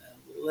Wentz.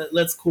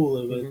 Let's cool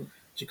it with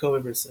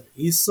Jacoby Brissett.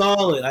 He's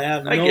solid. I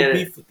have no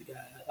beef with the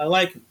guy. I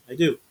like him. I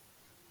do.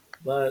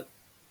 But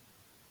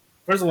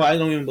first of all, I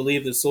don't even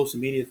believe this social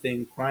media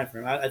thing crying for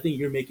him. I think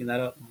you're making that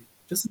up.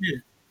 Just admit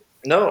it.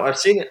 No, I've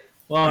seen it.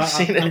 Well,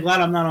 I'm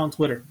glad I'm not on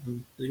Twitter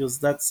because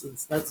that's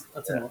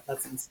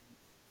insane.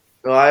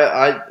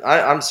 Well,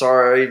 I'm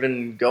sorry. I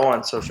even go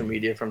on social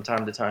media from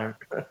time to time,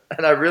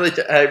 and I really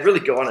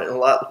go on it a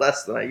lot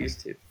less than I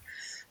used to.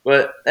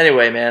 But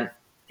anyway, man,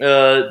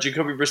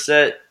 Jacoby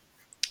Brissett.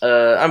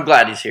 I'm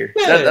glad he's here.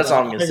 That's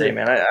all I'm gonna say,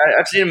 man.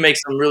 I've seen him make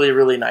some really,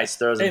 really nice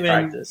throws in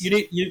practice. You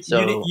need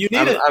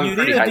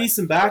a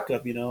decent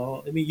backup. You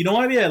know, I mean, you don't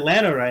want to be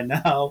Atlanta right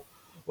now,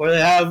 where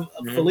they have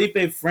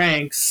Felipe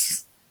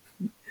Franks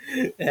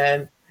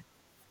and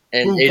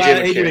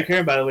AJ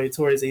McCarron, by the way,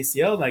 tore his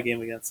ACL in that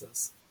game against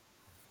us.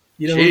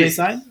 You know who they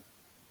signed?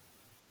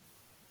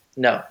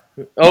 No.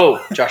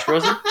 Oh, Josh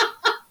Rosen?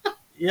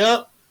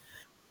 Yep.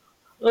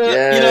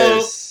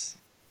 Yes.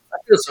 I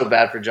feel so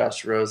bad for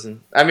Josh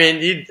Rosen. I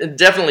mean, you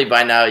definitely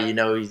by now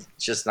he's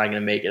just not going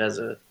to make it as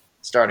a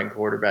starting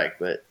quarterback.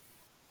 But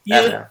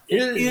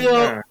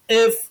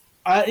if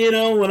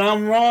when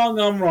I'm wrong,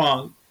 I'm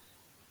wrong.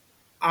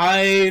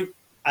 I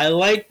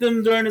liked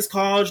him during his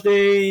college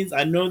days.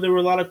 I know there were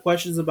a lot of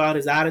questions about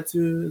his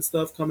attitude and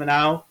stuff coming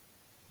out.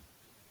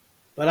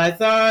 But I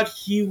thought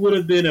he would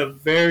have been a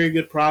very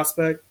good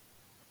prospect,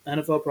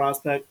 NFL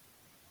prospect.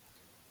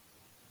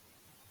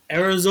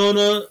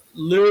 Arizona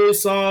literally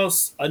saw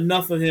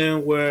enough of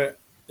him where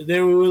they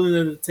were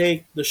willing to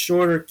take the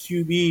shorter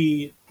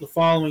QB the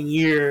following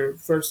year,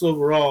 first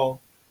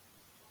overall,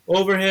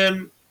 over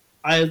him.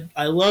 I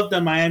love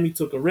that Miami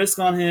took a risk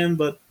on him,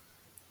 but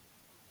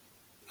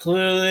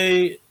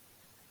clearly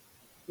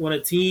when a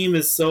team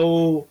that's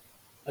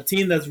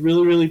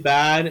really, really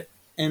bad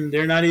and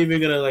they're not even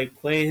going to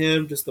play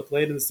him just to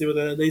play him and see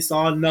what they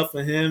saw enough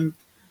of him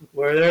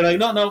where they're like,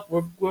 no,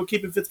 we're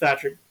keeping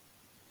Fitzpatrick.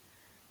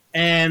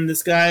 And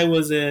this guy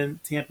was in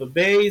Tampa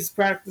Bay's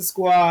practice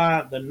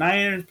squad, the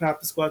Niners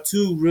practice squad,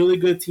 two really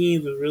good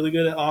teams with really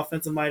good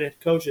offensive-minded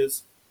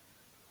coaches.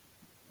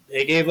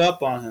 They gave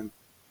up on him.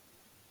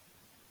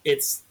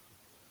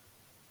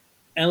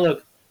 And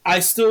look, I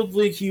still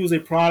think he was a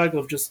product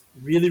of just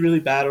really,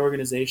 really bad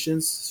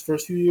organizations his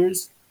first few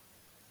years.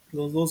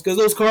 Because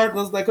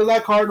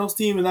that Cardinals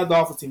team and that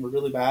Dolphins team were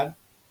really bad.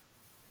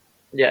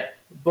 Yeah.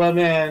 But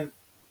man,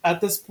 at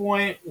this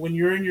point, when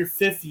you're in your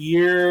fifth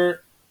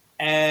year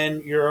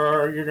and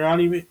you're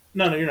not even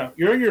you're not.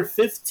 You're in your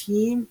fifth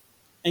team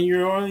and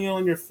you're only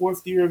on your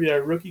fourth year of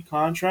your rookie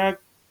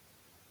contract.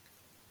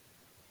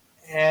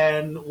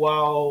 And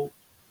while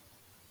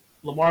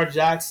Lamar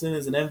Jackson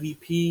is an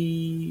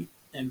MVP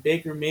and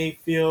Baker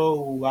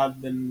Mayfield, who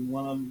I've been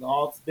one of the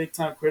all big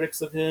time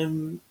critics of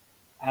him,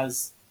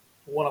 has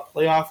won a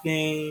playoff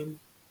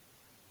game,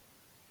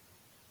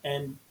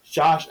 and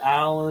Josh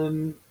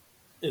Allen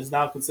is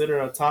now considered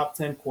a top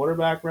 10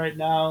 quarterback right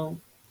now.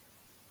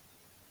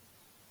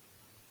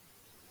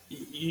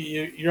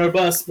 You're a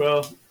bust,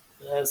 bro.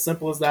 As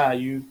simple as that.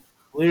 You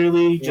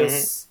clearly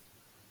just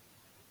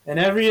in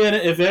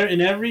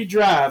every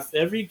draft,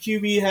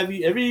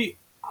 every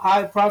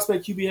high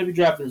prospect QB heavy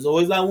draft, there's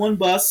always that one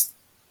bust.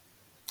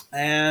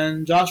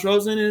 And Josh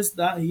Rosen is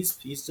that. He's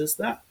just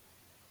that.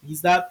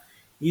 He's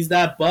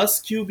that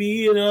bust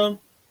QB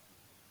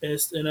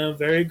in a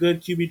very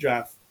good QB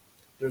draft.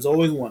 There's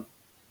always one.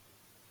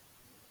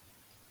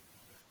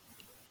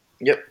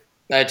 Yep.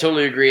 I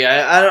totally agree.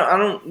 I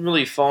don't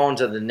really fall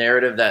into the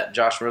narrative that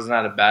Josh Rosen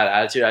had a bad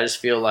attitude. I just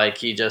feel like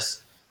he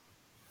just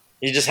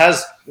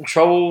has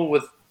trouble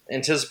with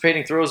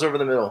anticipating throws over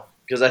the middle.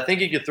 Because I think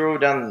he could throw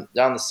down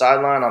the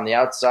sideline on the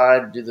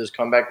outside, do those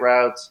comeback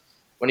routes.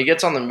 When he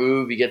gets on the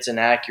move, he gets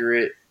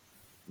inaccurate.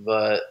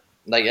 But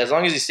as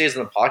long as he stays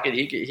in the pocket,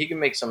 he can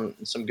make some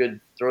good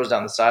throws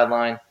down the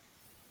sideline.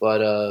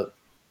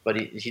 But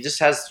he just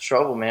has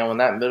trouble, man. When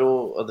that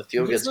middle of the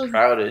field gets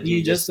crowded,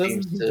 he just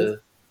seems to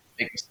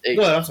make mistakes.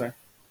 Go ahead, I'm sorry.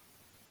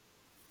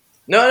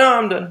 No,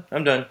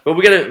 I'm done. But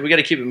we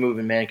gotta keep it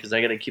moving, man, because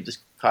I gotta keep this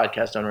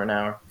podcast under an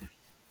hour.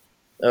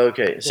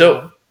 Okay,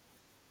 so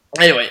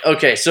anyway,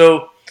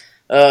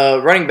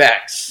 running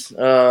backs.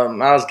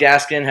 Myles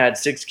Gaskin had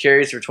 6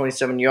 carries for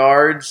 27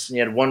 yards. He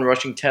had 1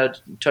 rushing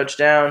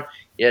touchdown.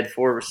 He had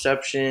 4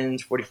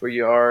 receptions, 44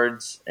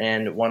 yards,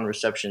 and 1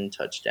 reception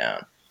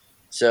touchdown.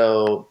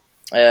 So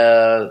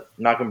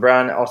Malcolm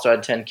Brown also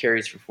had 10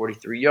 carries for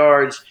 43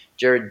 yards.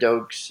 Jared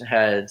Dokes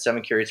had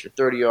 7 carries for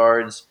 30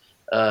 yards.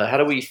 How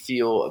do we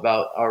feel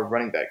about our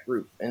running back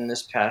group in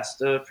this past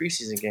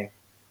preseason game?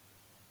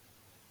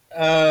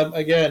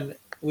 Again,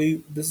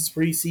 this is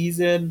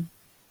preseason.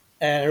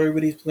 and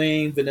everybody's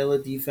playing vanilla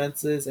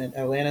defenses, and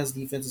Atlanta's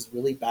defense is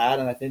really bad,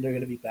 and I think they're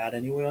going to be bad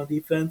anyway on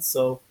defense.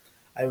 So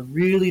I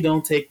really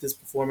don't take this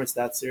performance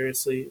that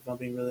seriously, if I'm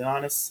being really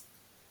honest.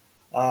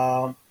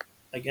 Um,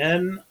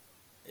 Again,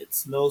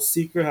 it's no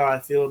secret how I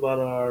feel about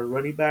our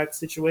running back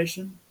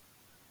situation.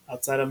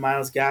 Outside of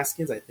Miles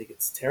Gaskins, I think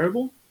it's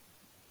terrible.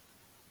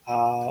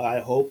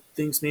 I hope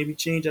things maybe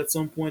change at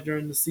some point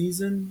during the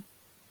season,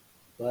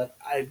 but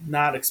I'm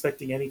not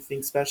expecting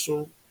anything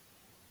special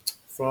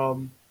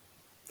from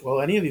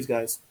any of these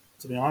guys.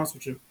 To be honest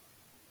with you,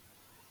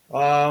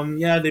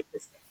 yeah,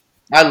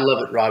 I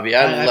love it, Robbie.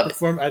 I I love it.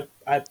 perform.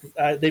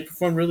 They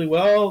performed really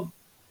well.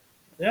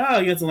 Yeah,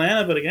 against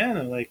Atlanta, but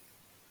again, like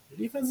the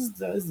defense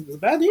is a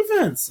bad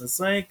defense. It's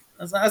like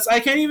I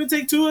can't even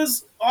take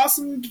Tua's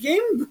awesome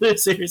game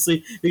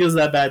seriously because of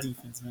that bad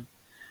defense, man.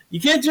 You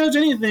can't judge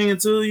anything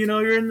until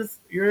you're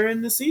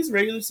in the season,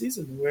 regular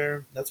season,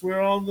 where that's where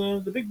all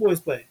the big boys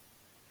play.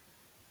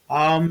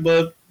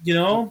 But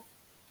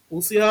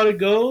we'll see how it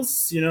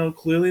goes.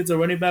 Clearly it's a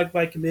running back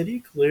by committee.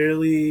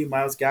 Clearly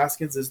Miles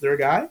Gaskins is their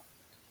guy,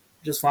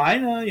 just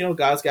fine.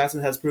 Miles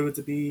Gaskins has proven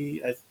to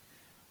be.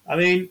 I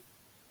mean,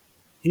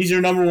 he's your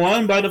number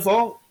one by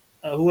default.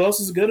 Who else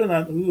is good in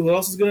that? Who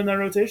else is good in that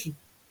rotation?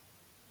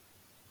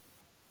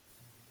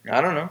 I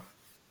don't know.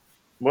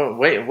 Well,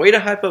 way to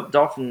hype up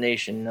Dolphin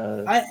Nation.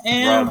 I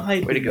am Rob, way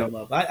to hyping go. them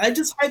up. I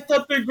just hyped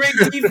up their great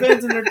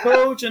defense and their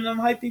coach, and I'm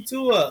hyping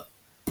Tua.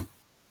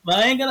 But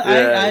I ain't gonna.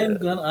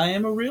 I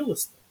am a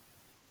realist,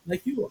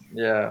 like you are.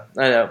 Yeah,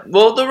 I know.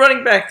 Well, the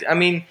running back. I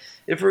mean,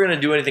 if we're gonna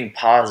do anything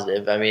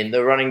positive, I mean,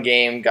 the running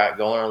game got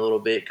going a little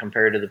bit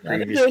compared to the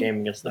previous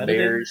game against the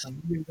Bears.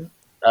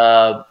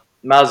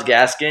 Miles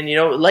Gaskin,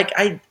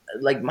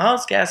 like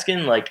Miles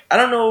Gaskin. Like I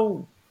don't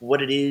know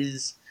what it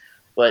is,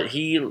 but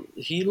he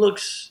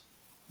looks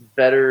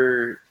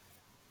better.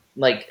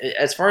 Like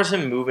as far as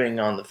him moving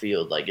on the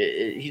field, like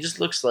he just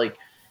looks like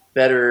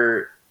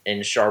better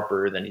and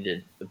sharper than he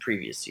did the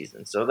previous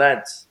season. So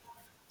that's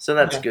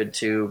good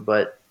too.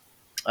 But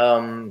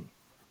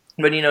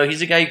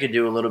he's a guy who could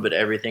do a little bit of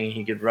everything.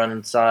 He could run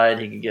inside.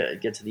 He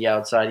could get to the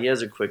outside. He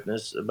has a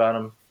quickness about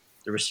him,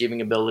 the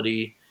receiving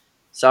ability.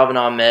 Salvin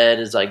Ahmed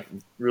is like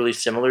really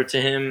similar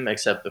to him,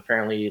 except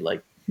apparently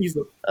like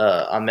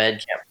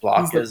Ahmed can't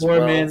block as well. He's the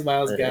poor man's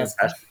Miles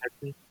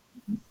Gaskin.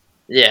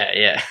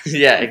 Yeah,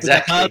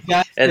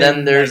 exactly. And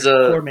then there's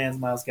poor man's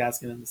Miles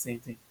Gaskin in the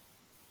same team.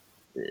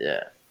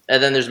 Yeah,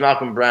 and then there's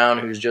Malcolm Brown,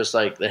 who's just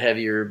like the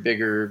heavier,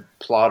 bigger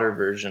plotter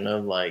version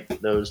of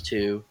like those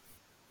two.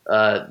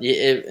 In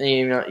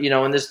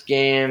this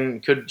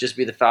game could just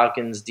be the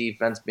Falcons'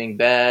 defense being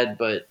bad,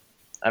 but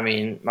I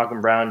mean,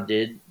 Malcolm Brown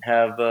did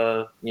have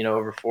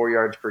over 4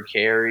 yards per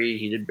carry.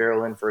 He did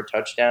barrel in for a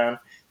touchdown,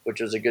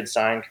 which was a good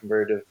sign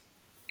compared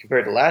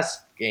to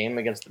last game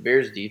against the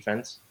Bears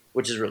defense,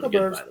 which is really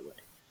good, by the way.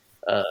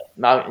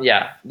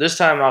 This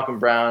time Malcolm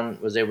Brown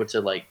was able to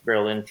like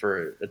barrel in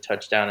for a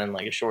touchdown in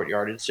like a short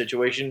yardage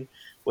situation,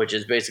 which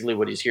is basically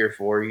what he's here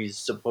for. He's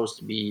supposed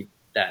to be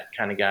that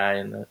kind of guy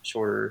in the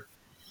shorter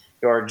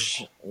yard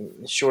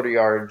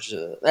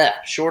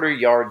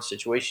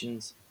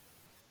situations.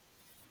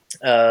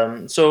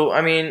 So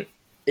I mean,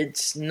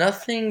 it's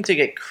nothing to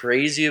get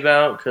crazy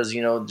about because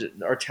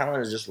our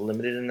talent is just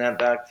limited in that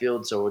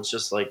backfield. So it's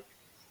just like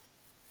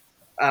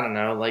I don't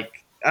know,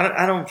 like.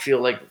 I don't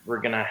feel like we're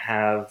going to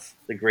have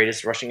the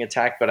greatest rushing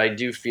attack, but I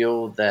do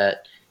feel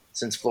that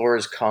since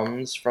Flores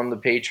comes from the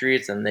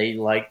Patriots and they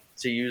like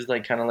to use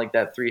like kind of like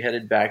that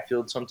three-headed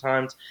backfield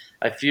sometimes,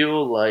 I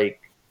feel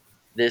like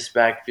this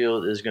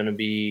backfield is going to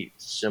be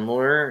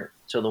similar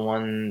to the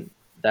one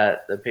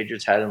that the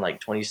Patriots had in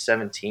like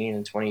 2017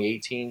 and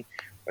 2018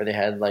 where they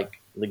had like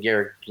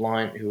LeGarrette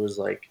Blount, who was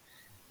like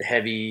the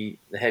heavy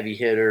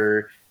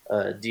hitter,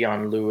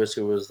 Dion Lewis,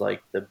 who was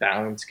like the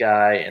balance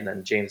guy, and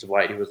then James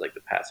White, who was like the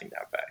passing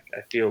down back.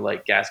 I feel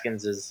like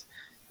Gaskins is,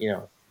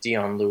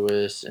 Dion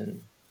Lewis,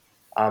 and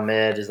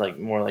Ahmed is like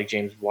more like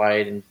James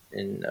White,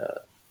 and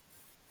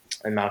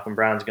Malcolm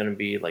Brown's going to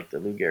be like the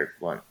LeGarrette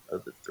Blount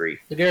of the three.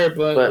 LeGarrette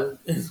Blount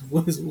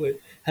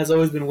has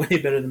always been way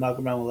better than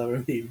Malcolm Brown will ever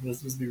be.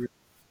 Let's be real.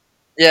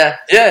 Yeah.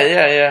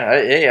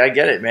 I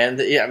get it, man.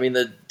 I mean,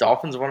 the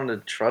Dolphins wanted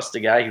to trust a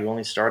guy who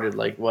only started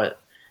like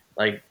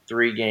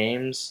 3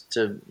 games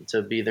to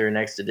be their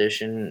next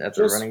addition at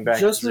the running back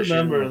Just position.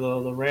 remember,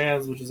 though, the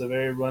Rams, which is a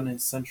very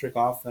run-centric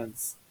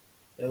offense,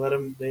 they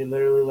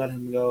literally let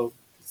him go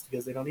just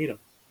because they don't need him.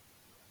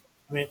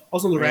 I mean,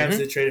 also the Rams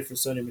did trade for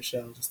Sonny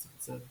Michel, just to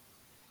consider.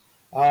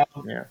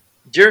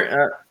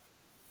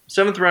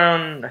 Seventh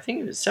round, I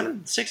think it was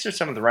 6th or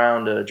 7th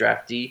round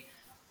draftee,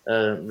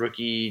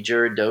 rookie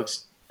Jared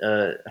Dokes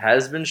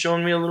has been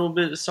showing me a little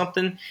bit of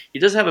something. He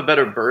does have a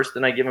better burst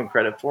than I give him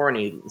credit for, and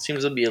he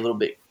seems to be a little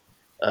bit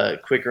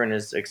quicker in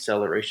his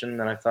acceleration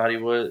than I thought he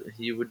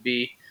would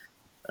be.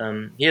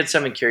 He had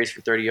 7 carries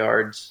for 30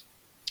 yards.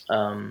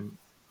 Again,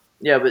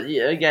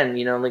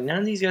 like none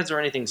of these guys are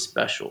anything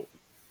special.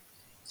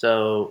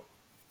 So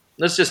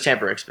let's just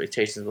tamper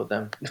expectations with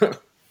them.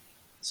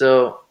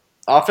 So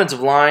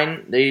offensive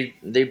line,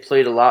 they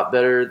played a lot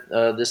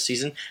better this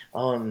season.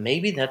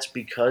 Maybe that's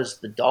because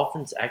the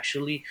Dolphins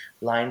actually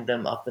lined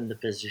them up in the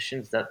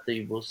positions that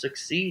they will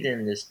succeed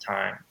in this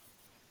time.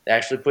 They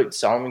actually put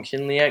Solomon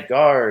Kinley at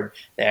guard.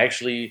 They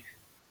actually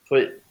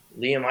put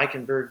Liam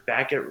Eichenberg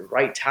back at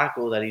right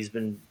tackle at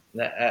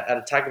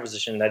a tackle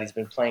position that he's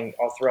been playing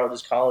all throughout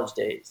his college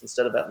days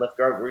instead of at left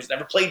guard where he's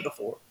never played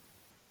before.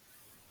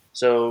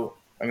 So,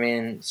 I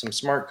mean, some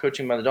smart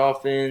coaching by the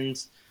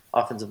Dolphins.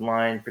 Offensive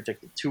line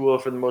protected Tua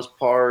for the most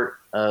part,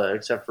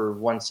 except for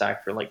one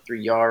sack for like 3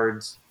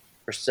 yards.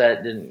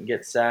 Brissett didn't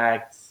get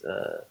sacked.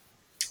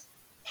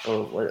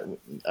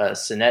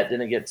 Sinet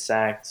didn't get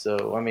sacked.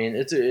 So, I mean,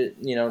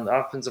 the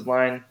offensive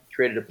line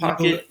created a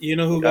pocket. You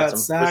know who got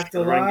sacked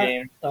a lot?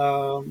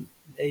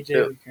 A.J.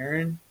 Yep.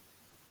 McCarron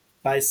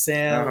by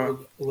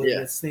Sam.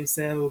 His name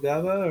Sam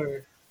Ugava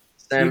or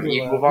Sam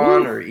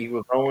Iguavon or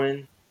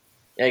Iguavoen.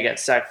 Yeah, he got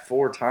sacked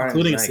 4 times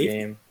including in that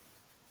game.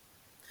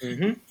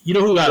 Mm-hmm. You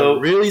know who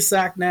got really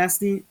sacked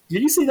nasty?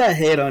 Did you see that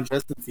hit on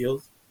Justin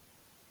Fields?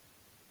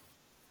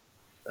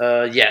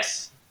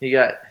 Yes, he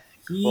got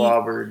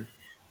clobbered.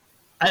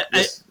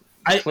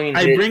 I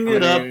bring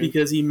it up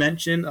because he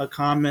mentioned a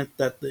comment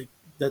that the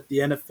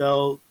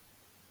NFL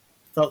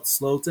felt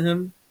slow to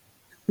him.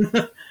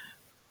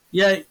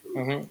 Yeah,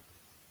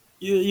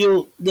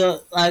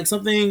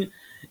 something.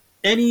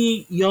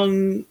 Any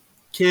young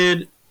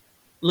kid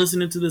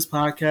listening to this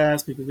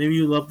podcast because maybe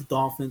you love the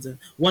Dolphins and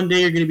one day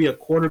you're going to be a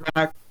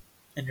quarterback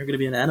and you're going to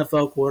be an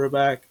NFL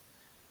quarterback.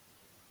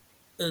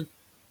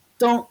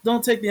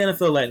 Don't take the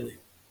NFL lightly.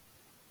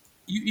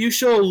 You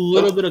show a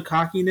little bit of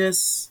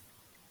cockiness,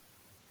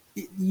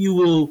 you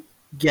will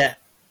get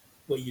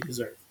what you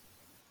deserve.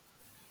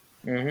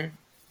 Mm-hmm.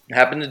 It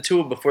happened to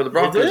Tua before the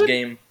Broncos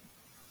game.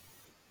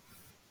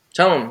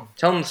 Tell him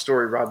the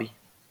story, Robbie.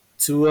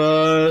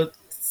 Tua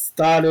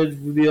thought it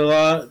would be a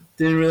lot.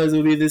 Didn't realize it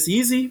would be this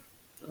easy.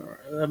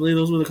 I believe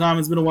those were the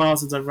comments. It's been a while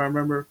since I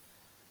remember.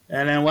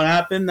 And then what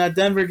happened? That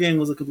Denver game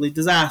was a complete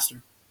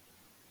disaster.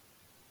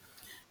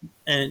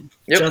 And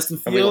Justin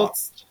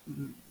Fields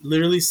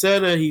literally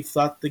said that he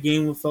thought the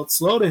game felt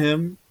slow to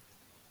him.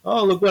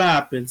 Oh, look what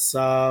happened.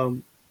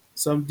 Some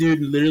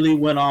dude literally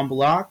went on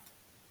blocked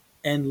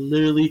and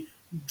literally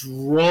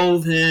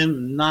drove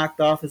him, knocked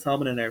off his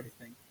helmet and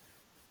everything.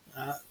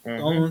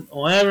 Don't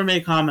ever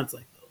make comments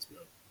like those,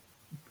 bro.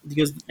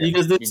 Because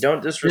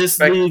this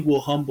league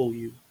will humble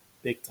you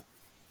big time.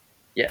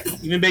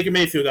 Yes. Even Baker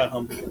Mayfield got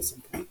humbled at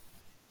some point.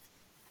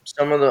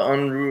 Some of the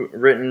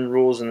unwritten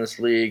rules in this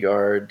league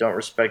are don't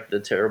respect the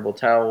terrible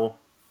towel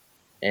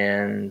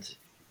and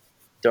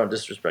don't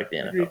disrespect the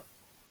NFL.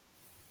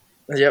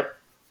 Yep.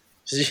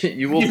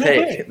 You will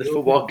pay. The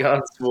football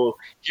gods will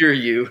hear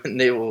you and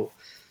they will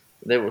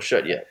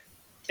shut you up.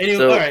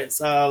 Anyway, all right.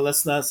 So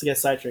let's not get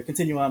sidetracked.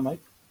 Continue on,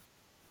 Mike.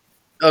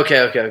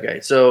 Okay.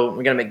 So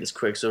we're gonna make this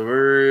quick. So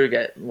we're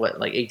got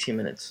like 18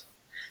 minutes.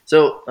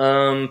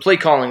 So play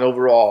calling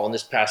overall in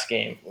this past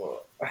game.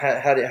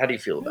 How do you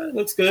feel about it?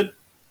 Looks good.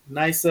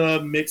 Nice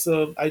mix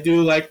of. I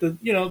do like they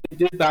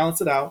did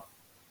balance it out.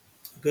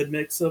 Good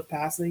mix of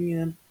passing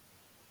and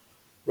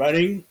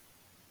running,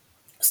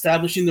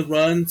 establishing the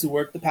run to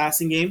work the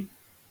passing game.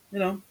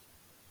 Not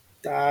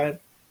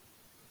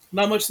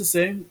much to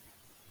say.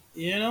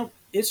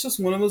 It's just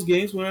one of those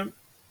games where,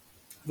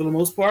 for the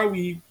most part,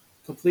 we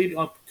complete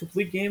a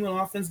complete game on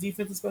offense,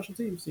 defense, and special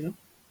teams.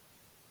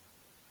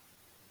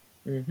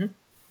 Mm-hmm.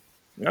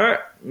 All right.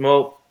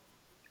 Well,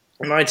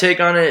 my take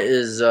on it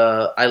is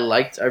I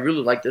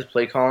really liked this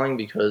play calling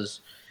because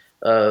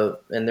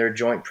in their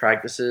joint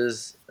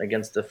practices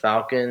against the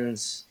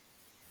Falcons,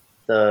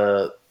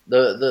 the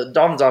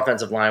Dolphins'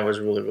 offensive line was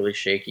really, really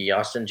shaky.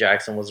 Austin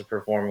Jackson wasn't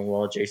performing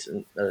well.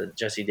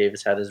 Jesse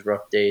Davis had his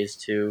rough days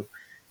too,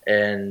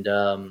 and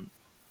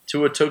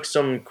Tua took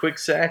some quick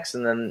sacks,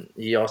 and then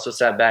he also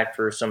sat back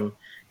for some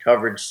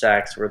coverage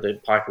sacks where the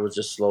pocket was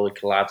just slowly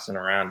collapsing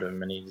around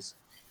him, and he's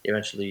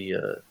eventually,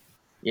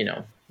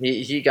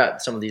 he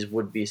got some of these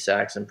would-be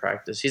sacks in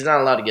practice. He's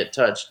not allowed to get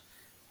touched,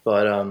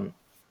 but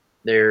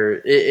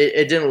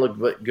it didn't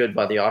look good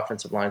by the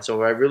offensive line.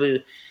 So I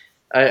really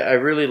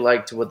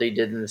liked what they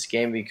did in this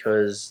game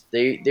because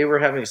they were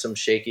having some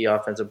shaky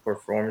offensive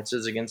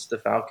performances against the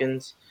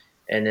Falcons.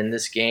 And in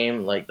this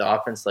game, like the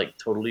offense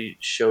totally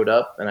showed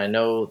up. And I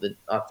know the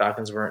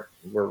Falcons were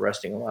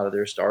resting a lot of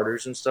their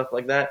starters and stuff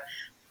like that.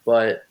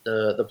 But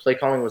the play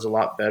calling was a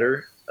lot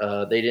better.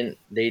 They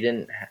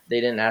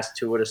didn't ask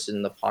Tua to sit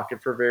in the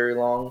pocket for very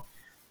long.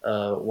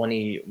 When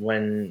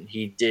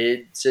he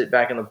did sit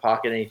back in the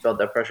pocket and he felt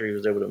that pressure, he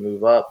was able to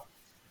move up.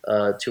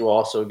 Tua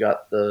also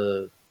got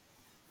the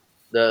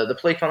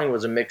play calling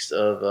was a mix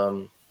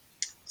of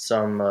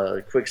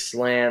some quick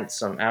slants,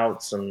 some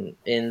outs, some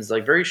ins,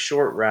 like very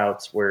short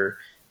routes where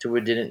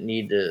Tua didn't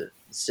need to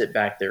sit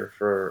back there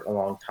for a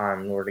long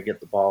time in order to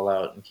get the ball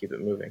out and keep it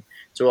moving.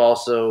 Tua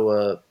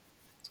also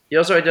he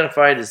also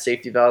identified his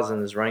safety valves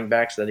and his running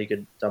backs that he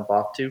could dump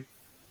off to.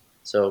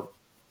 So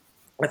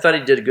I thought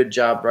he did a good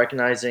job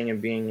recognizing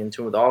and being in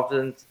tune with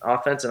the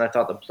offense, and I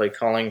thought the play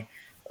calling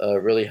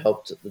really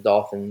helped the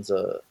Dolphins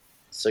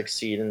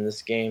succeed in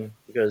this game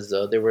because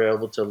they were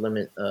able to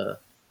limit the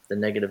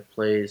negative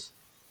plays,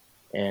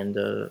 and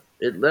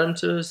it led them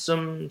to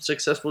some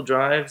successful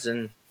drives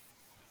and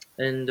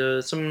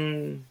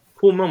some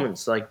cool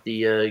moments like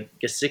the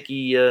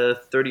Gesicki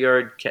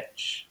 30-yard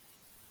catch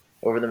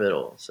over the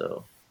middle.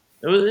 So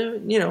it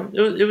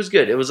was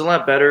good. It was a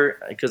lot better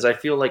because I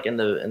feel like in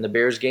the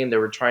Bears game they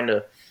were trying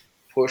to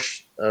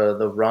push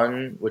the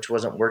run, which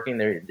wasn't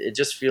working. It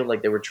just felt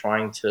like they were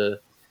trying to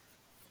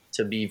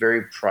be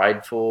very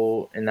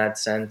prideful in that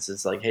sense.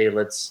 It's like, hey,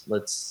 let's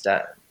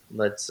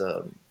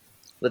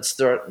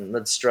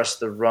stress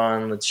the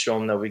run. Let's show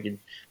them that we could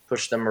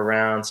push them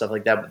around, stuff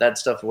like that. But that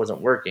stuff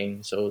wasn't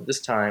working. So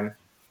this time,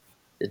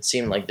 it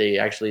seemed like they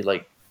actually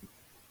like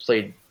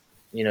played,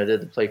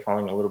 did the play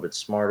calling a little bit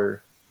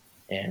smarter,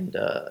 and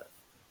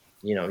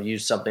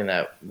used something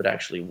that would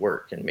actually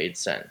work and made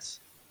sense.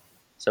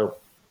 So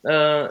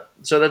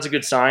that's a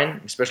good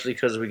sign, especially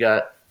because we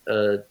got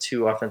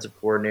 2 offensive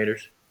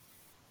coordinators,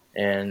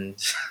 and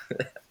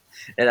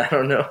and I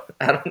don't know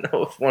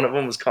if one of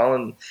them was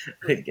calling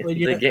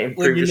the game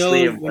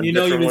previously. When you've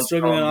been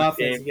struggling on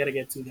offense, you got to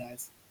get 2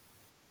 guys.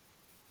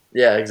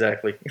 Yeah,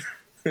 exactly.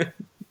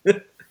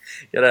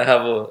 Gotta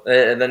have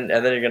and then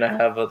you're gonna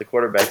have the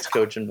quarterbacks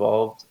coach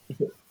involved.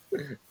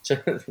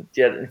 get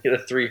a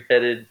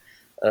 3-headed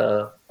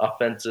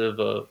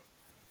offensive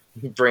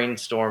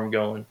brainstorm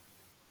going.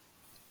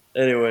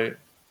 Anyway,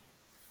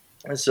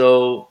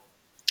 so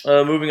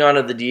moving on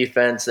to the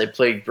defense, they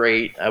played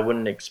great. I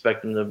wouldn't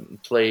expect them to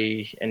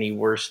play any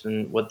worse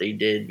than what they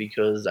did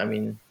because, I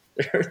mean,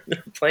 they're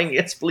playing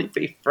against Felipe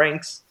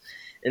Franks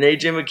and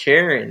A.J.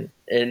 McCarron.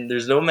 And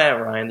there's no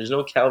Matt Ryan. There's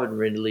no Calvin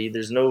Ridley.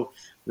 There's no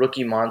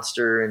rookie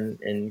monster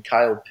and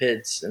Kyle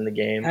Pitts in the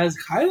game. Has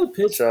Kyle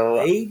Pitts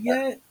played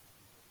yet?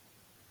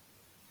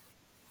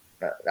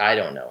 I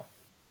don't know.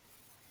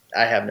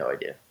 I have no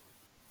idea.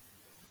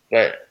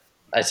 But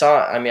I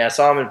saw him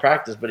in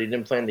practice, but he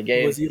didn't play in the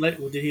game.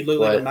 Did he look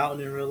like a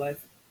mountain in real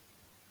life?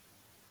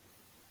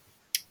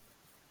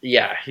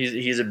 Yeah,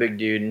 he's a big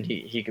dude and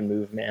he can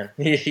move, man.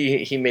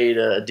 He made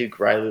Duke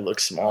Riley look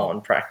small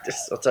in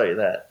practice. I'll tell you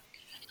that.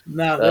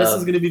 Now this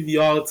is going to be the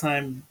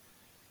all-time.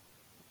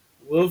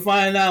 We'll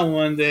find out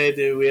one day.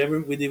 Did we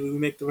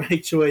make the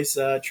right choice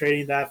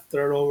trading that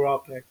 3rd overall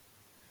pick?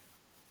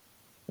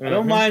 I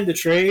don't mind the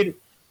trade,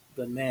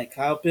 but man,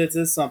 Kyle Pitts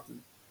is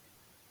something.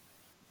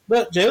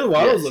 But Jalen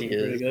Waddle's looking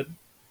pretty good.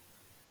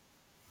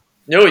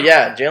 No,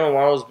 yeah, Jalen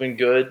Waddle's been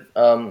good.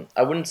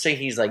 I wouldn't say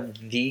he's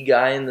like the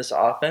guy in this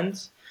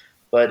offense,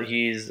 but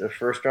he's a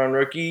 1st-round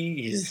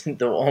rookie. He's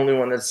the only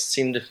one that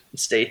seemed to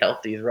stay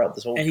healthy throughout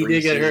this whole. And he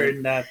did get hurt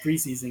in that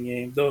preseason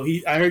game, though.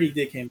 I heard he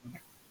did came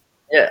back.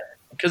 Yeah,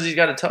 because he's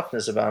got a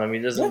toughness about him. He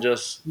doesn't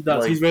just. He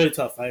does. He's really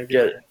tough. I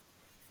agree.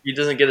 He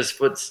doesn't get his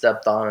foot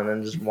stepped on and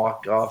then just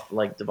walk off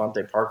like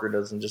Devontae Parker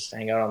does and just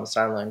hang out on the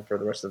sideline for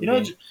the rest of the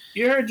game.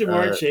 You heard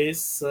Ja'Marr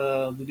Chase,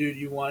 the dude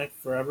you wanted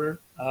forever.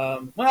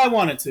 Well, I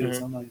wanted to. Mm-hmm.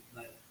 So I'm like,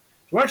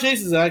 Ja'Marr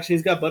Chase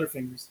he's got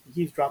butterfingers.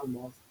 He keeps dropping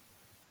balls.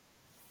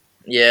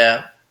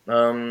 Yeah.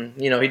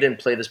 He didn't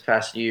play this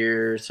past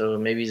year, so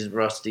maybe he's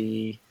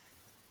rusty.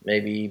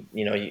 Maybe,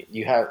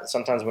 you have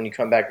sometimes when you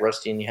come back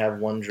rusty and you have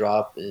one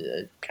drop,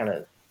 it's kind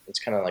of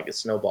like a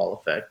snowball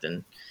effect,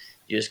 and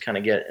you just kind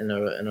of get in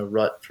a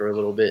rut for a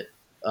little bit.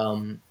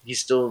 He's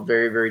still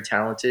very, very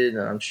talented,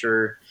 and I'm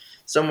sure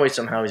some way,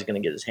 somehow he's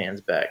going to get his hands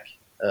back.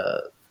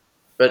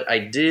 But I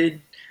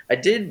did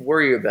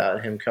worry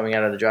about him coming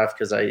out of the draft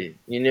because I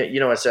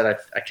said I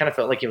kind of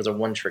felt like he was a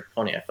one-trick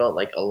pony. I felt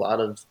like a lot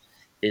of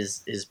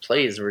his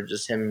plays were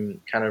just him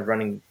kind of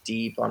running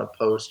deep on a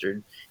post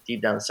or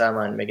deep down the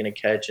sideline, making a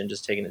catch and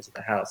just taking it to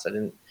the house.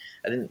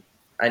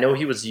 I know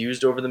he was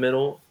used over the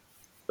middle,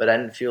 but I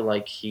didn't feel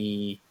like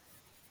he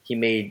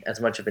made as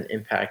much of an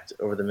impact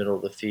over the middle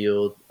of the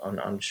field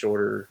on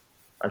shorter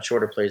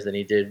plays than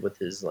he did with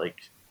his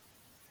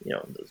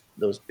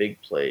those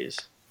big plays.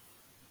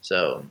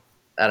 So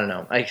I don't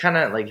know. I kind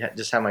of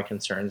just have my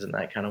concerns in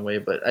that kind of way,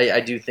 but I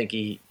do think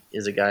he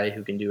is a guy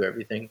who can do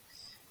everything.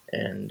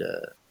 And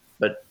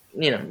but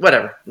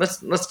whatever.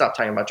 Let's stop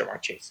talking about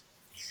Ja'Marr Chase.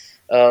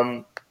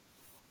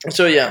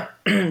 So yeah,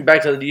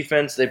 back to the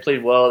defense. They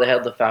played well. They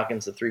held the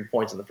Falcons to 3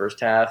 points in the first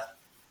half.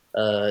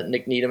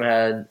 Nick Needham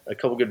had a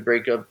couple good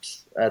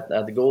breakups at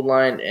the goal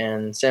line,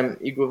 and Sam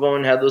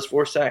Iguavone had those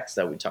 4 sacks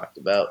that we talked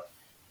about.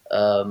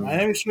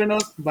 Miami sure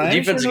knows how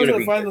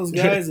to find those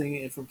guys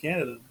from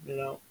Canada.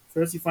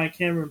 First you find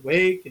Cameron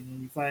Wake, and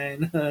then you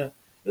find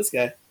this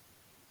guy.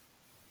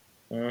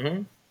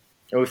 Mm-hmm.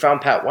 And we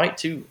found Pat White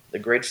too, the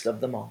greatest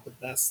of them all. The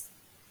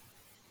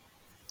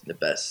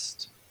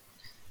best.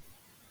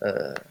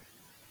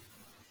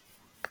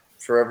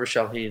 Forever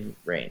shall he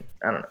reign.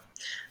 I don't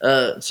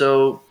know.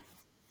 So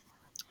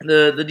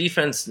the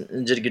defense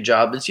did a good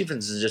job. This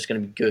defense is just going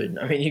to be good.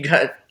 I mean, you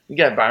got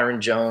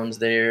Byron Jones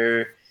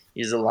there.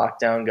 He's a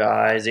lockdown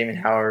guy. Xavier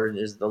Howard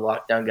is the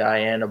lockdown guy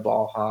and a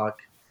ball hawk.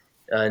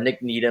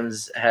 Nick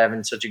Needham's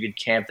having such a good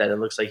camp that it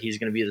looks like he's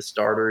going to be the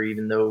starter,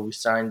 even though we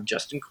signed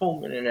Justin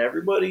Coleman and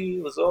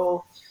everybody was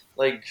all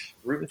like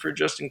rooting for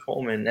Justin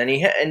Coleman, and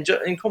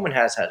and Coleman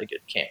has had a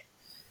good camp,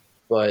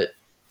 but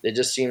it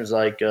just seems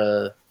like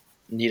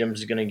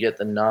Needham's going to get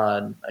the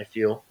nod, I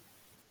feel.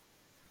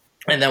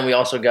 And then we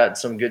also got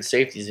some good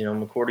safeties.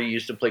 McCourty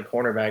used to play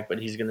cornerback, but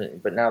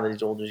now that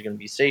he's older, he's going to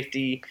be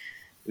safety.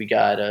 We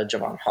got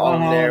Javon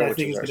Holland there, which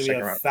is our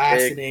second round pick.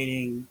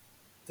 Fascinating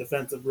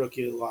defensive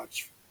rookie to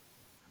watch.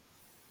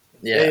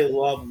 Yeah, they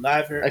love him.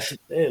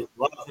 They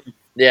love him.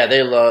 Yeah,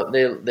 they love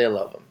him.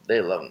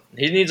 They love him.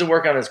 He needs to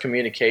work on his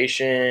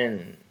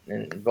communication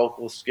and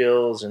vocal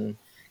skills and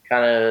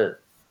kind of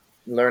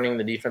learning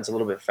the defense a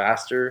little bit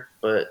faster.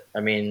 But I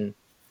mean,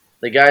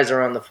 the guys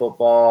are on the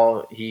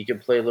football. He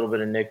could play a little bit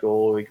of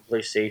nickel. He could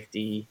play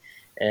safety,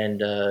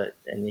 and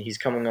he's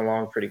coming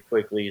along pretty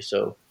quickly.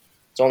 So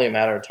it's only a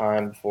matter of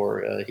time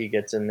before he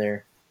gets in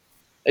there.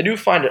 I do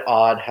find it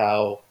odd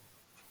how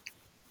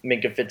they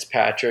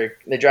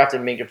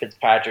drafted Minkah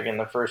Fitzpatrick in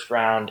the first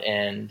round,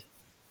 and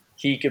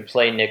he could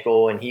play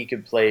nickel and he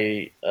could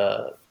play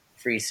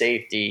free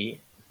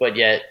safety, but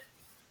yet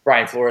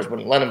Brian Flores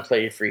wouldn't let him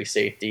play free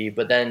safety.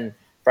 But then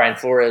Brian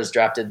Flores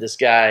drafted this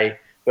guy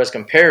who has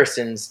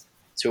comparisons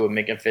to a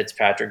Minkah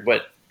Fitzpatrick,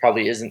 but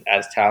probably isn't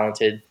as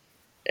talented.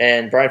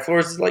 And Brian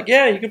Flores is like,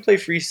 yeah, you can play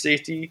free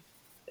safety,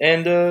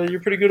 and you're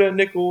pretty good at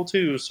nickel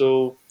too.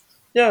 So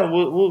yeah,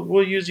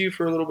 we'll use you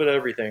for a little bit of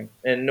everything,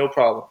 and no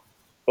problem.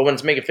 But when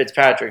it's Minkah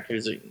Fitzpatrick,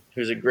 who's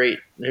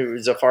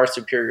a far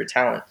superior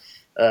talent,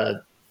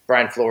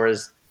 Brian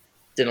Flores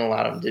didn't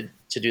allow him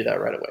to do that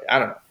right away. I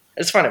don't know.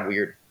 I just find it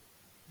weird.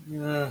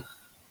 Yeah.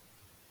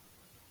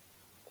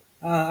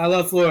 I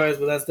love Flores,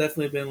 but that's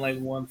definitely been like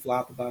one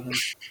flop about him.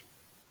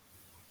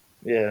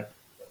 Yeah.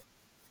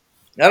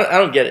 I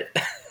don't get it.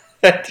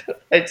 It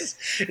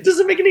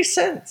doesn't make any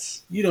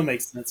sense. You don't make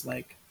sense,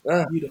 Mike.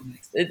 You don't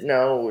make sense.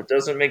 No, it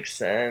doesn't make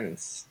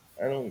sense.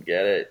 I don't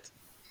get it.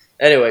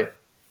 Anyway,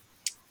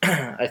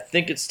 I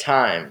think it's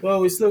time. Well,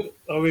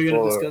 are we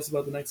going to discuss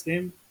about the next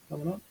game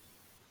coming up?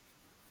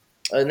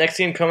 Next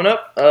game coming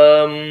up?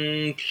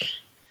 The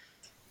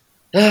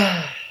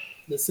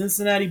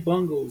Cincinnati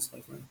Bungles,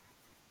 my friend.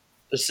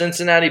 The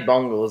Cincinnati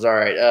Bungles. All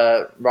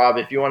right. Rob,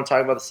 if you want to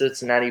talk about the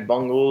Cincinnati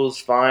Bungles,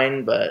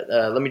 fine. But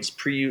let me just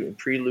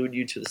prelude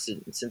you to the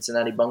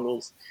Cincinnati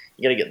Bungles.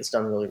 You got to get this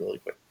done really, really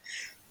quick.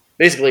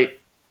 Basically,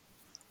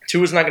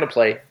 Tua's not going to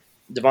play.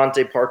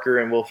 Devontae Parker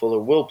and Will Fuller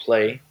will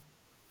play.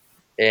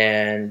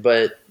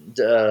 But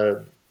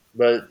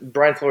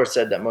Brian Flores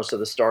said that most of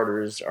the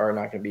starters are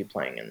not going to be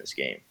playing in this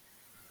game.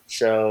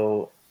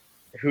 So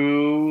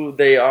who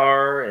they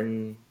are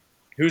and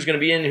who's going to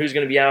be in, who's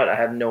going to be out, I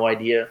have no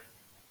idea.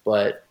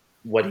 But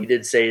what he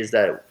did say is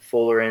that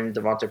Fuller and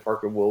Devontae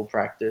Parker will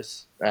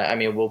practice.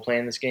 Will play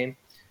in this game,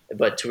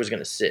 but Tua's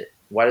going to sit.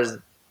 Why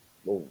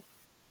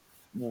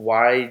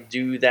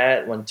do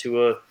that when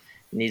Tua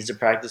needs to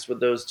practice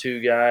with those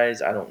two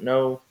guys? I don't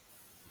know,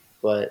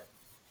 but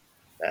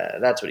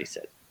that's what he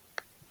said.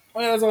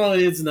 Well, that's all I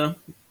need to know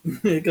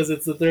because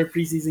it's the third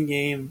preseason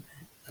game,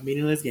 a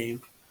meaningless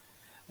game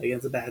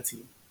against a bad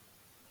team.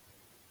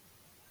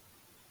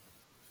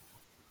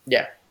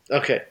 Yeah.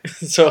 Okay.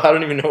 So I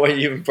don't even know why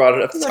you even brought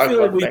it up to talk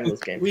about the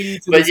Bengals game. We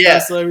need to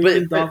discuss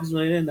everything Dolphins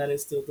related, and that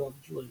is still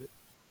Dolphins related.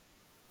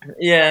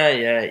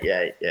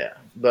 Yeah.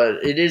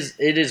 But it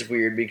is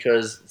weird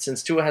because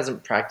since Tua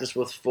hasn't practiced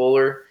with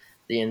Fuller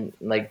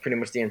pretty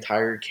much the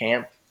entire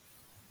camp,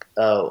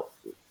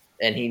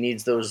 and he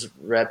needs those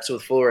reps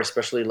with Fuller,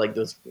 especially like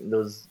those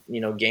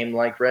game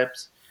like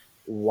reps.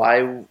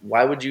 Why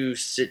would you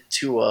sit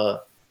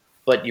Tua,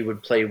 but you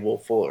would play Will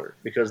Fuller?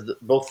 Because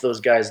both those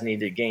guys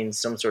need to gain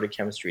some sort of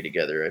chemistry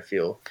together, I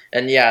feel.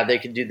 And yeah, they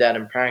could do that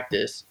in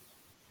practice,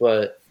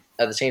 but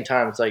at the same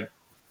time, it's like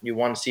you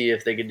want to see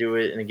if they could do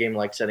it in a game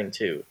like setting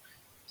too.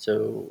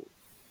 So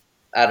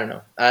I don't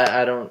know.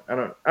 I don't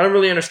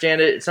really understand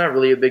it. It's not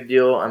really a big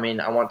deal. I mean,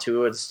 I want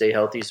Tua to stay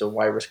healthy, so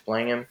why risk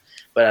playing him?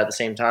 But at the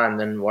same time,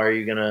 then why are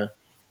you gonna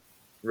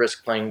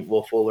risk playing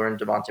Will Fuller and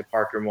Devontae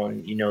Parker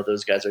when you know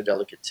those guys are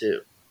delicate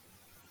too?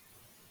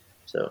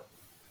 So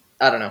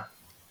I don't know.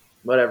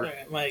 Whatever. All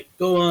right, Mike,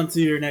 go on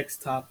to your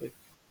next topic.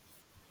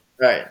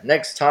 All right,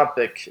 next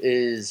topic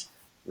is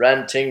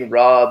Ranting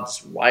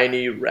Rob's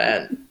whiny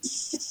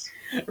rants.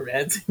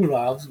 Ranting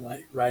Rob's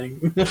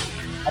writing.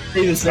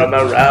 From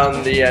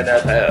around the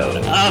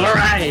NFL. All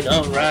right.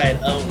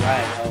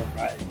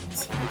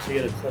 Make sure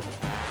you get a clip.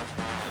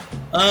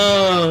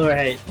 All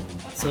right.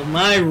 So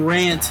my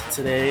rant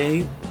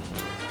today,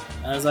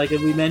 as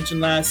we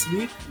mentioned last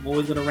week, I'm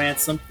always going to rant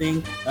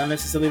something not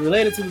necessarily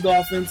related to the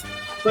Dolphins,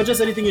 but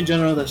just anything in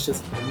general that's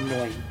just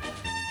annoying.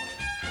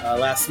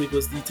 Last week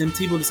was the Tim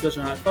Tebow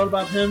discussion, how I thought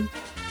about him.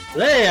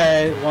 Today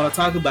I want to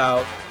talk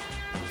about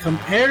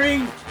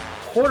comparing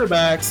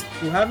quarterbacks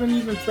who haven't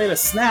even played a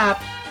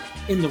snap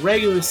in the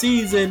regular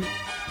season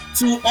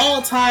to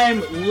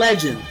all-time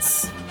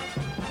legends.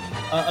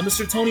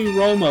 Mr. Tony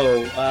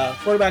Romo,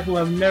 quarterback who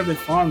I've never been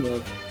fond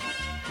of,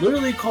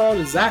 literally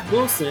called Zach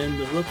Wilson,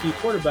 the rookie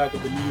quarterback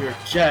of the New York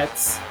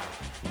Jets,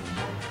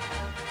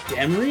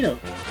 Dan Marino.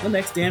 The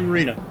next Dan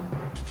Marino.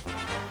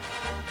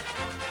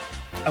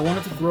 I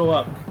wanted to grow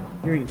up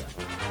hearing that.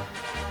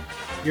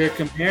 You're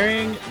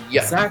comparing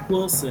Yeah. Zach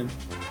Wilson,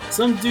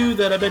 some dude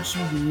that I bet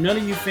you none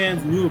of you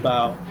fans knew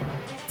about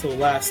till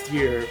last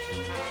year,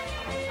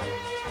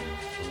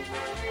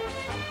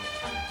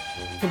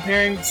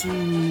 comparing to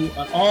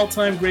an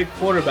all-time great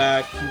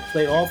quarterback who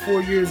played all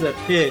 4 years at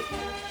Pitt,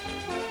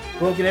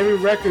 broken every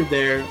record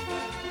there.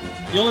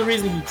 The only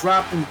reason he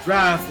dropped in the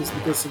draft was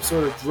because some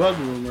sort of drug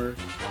rumor.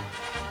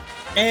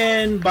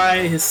 And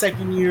by his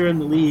second year in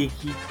the league,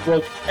 he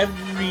broke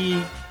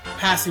every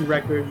passing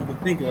record you can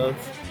think of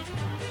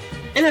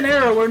in an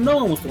era where no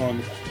one was throwing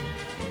the ball.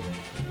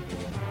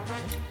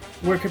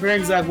 We're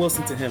comparing Zach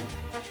Wilson to him.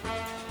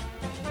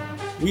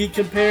 We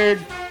compared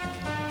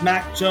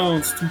Mac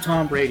Jones to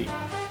Tom Brady.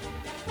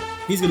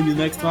 He's going to be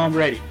the next Tom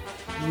Brady.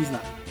 He's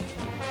not.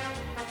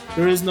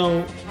 There is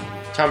no...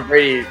 Tom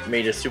Brady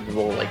made a Super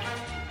Bowl like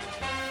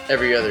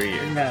every other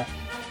year. Nah.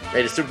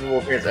 Made a Super Bowl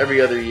appearance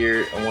every other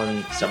year and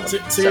won some.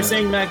 So you're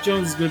saying Mac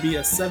Jones is going to be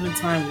a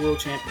 7-time world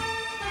champion?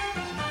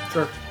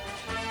 Sure.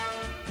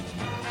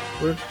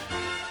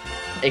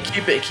 And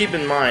keep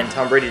in mind,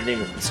 Tom Brady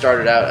didn't even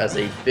started out as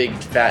a big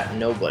fat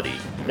nobody.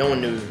 No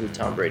one knew who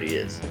Tom Brady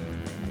is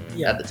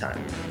at the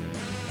time.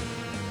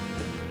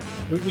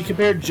 We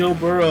compared Joe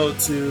Burrow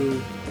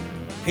to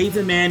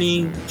Peyton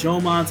Manning,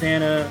 Joe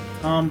Montana,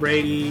 Tom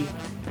Brady.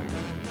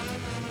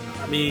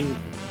 I mean,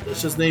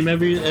 let's just name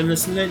every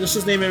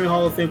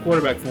Hall of Fame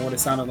quarterback from what it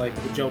sounded like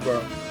with Joe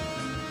Burrow.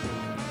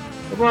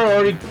 Joe Burrow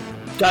already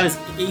got his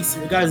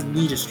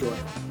knee destroyed.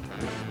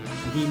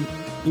 He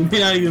may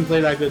not even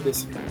play that good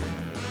this year.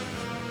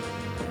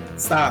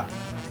 Stop.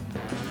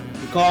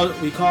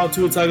 We called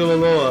Tua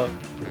Tagovailoa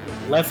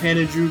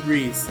left-handed Drew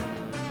Brees,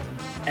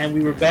 and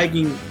we were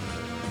begging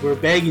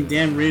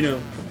Dan Marino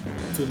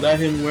to let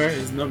him wear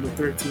his number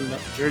 13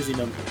 jersey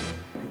number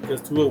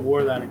because Tua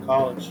wore that in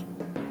college.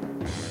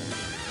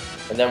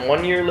 And then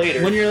 1 year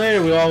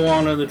later, we all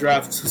wanted the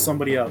draft to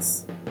somebody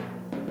else.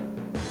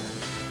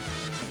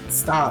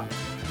 Stop.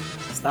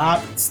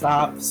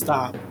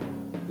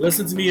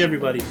 Listen to me,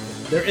 everybody.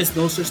 There is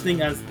no such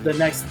thing as the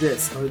next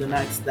this or the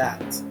next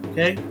that.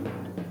 Okay?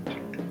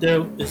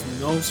 There is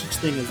no such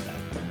thing as that.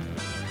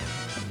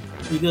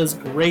 Because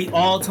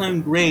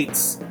all-time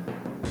greats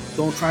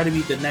don't try to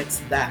be the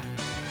next that.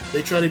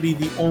 They try to be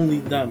the only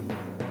them.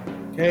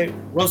 Okay?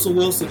 Russell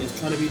Wilson is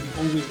trying to be the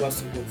only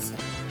Russell Wilson.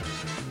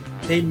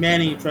 Peyton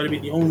Manning try to be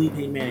the only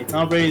Peyton Manning.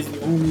 Tom Brady is the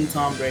only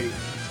Tom Brady.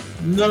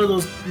 None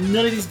of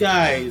these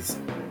guys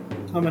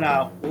coming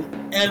out will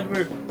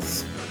ever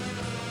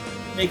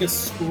make a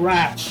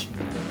scratch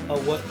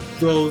of what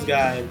those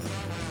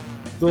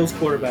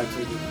quarterbacks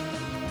are doing.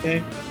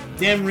 Okay?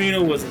 Dan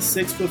Marino was a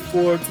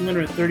 6'4",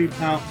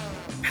 230-pound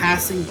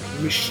passing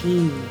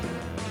machine.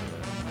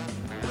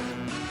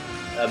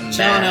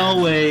 John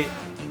Elway,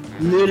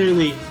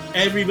 literally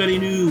everybody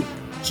knew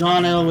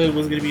John Elway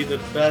was going to be the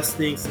best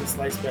thing since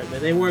sliced bread.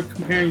 Man, they weren't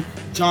comparing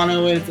John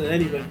Elway to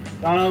anybody.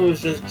 John Elway was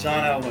just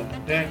John Elway.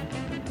 Okay.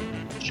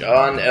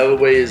 John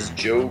Elway is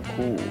Joe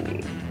Cool.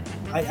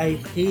 I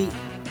think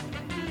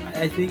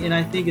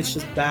it's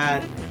just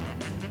bad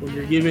when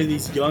you're giving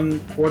these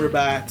young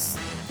quarterbacks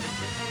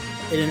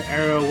in an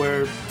era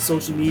where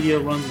social media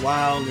runs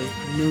wild. There's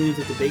millions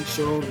of debate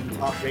shows and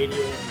talk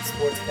radio and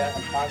sportscast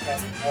and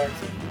podcast and cards.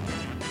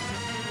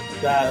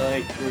 That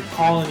we're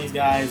calling these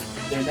guys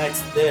their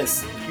next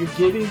this. You're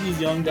giving these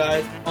young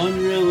guys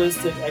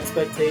unrealistic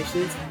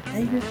expectations,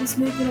 and you're just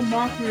making a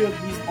mockery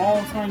of these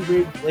all-time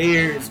great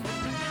players.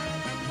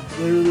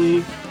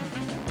 Literally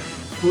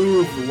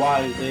proved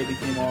why they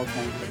became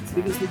all-time greats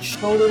because they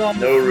showed it on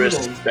the field. No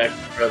respect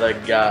for the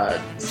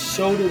gods. They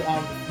showed it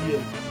on the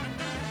field.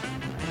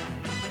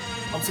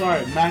 I'm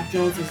sorry, Mac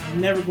Jones is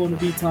never going to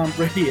beat Tom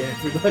Brady.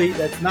 Everybody,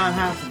 that's not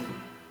happening.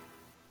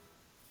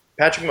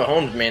 Patrick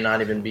Mahomes may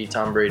not even be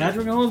Tom Brady. And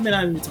Patrick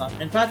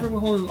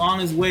Mahomes is on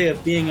his way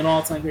of being an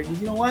all-time great.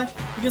 You know why?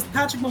 Because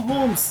Patrick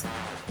Mahomes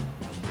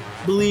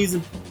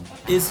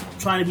is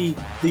trying to be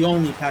the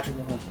only Patrick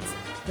Mahomes.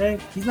 Okay?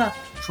 He's not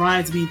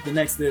trying to be the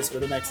next this or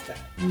the next that.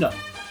 No.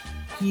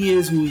 He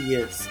is who he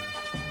is.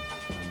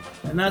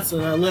 And that's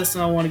a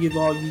lesson I want to give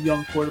all you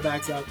young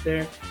quarterbacks out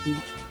there who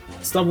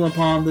stumble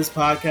upon this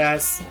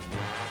podcast.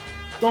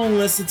 Don't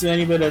listen to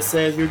anybody that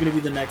says you're going to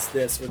be the next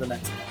this or the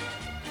next that.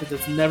 Because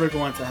it's never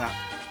going to happen.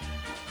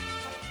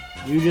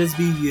 You just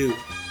be you.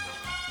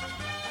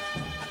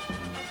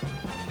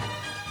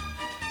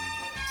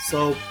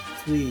 So,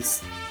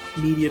 please,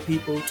 media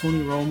people,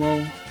 Tony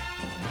Romo,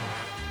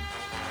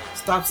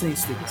 stop saying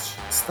stupid shit.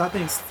 Stop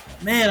being...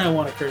 Man, I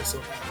want to curse so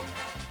bad.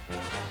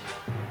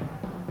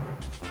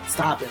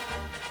 Stop it.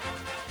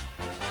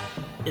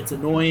 It's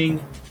annoying.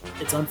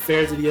 It's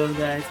unfair to the young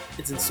guys.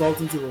 It's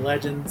insulting to the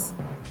legends.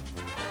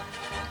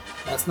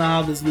 That's not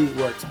how this league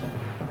works, man.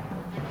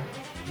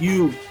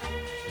 You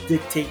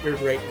dictate your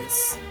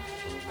greatness.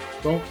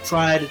 Don't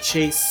try to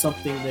chase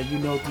something that you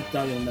know deep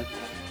down you'll never get.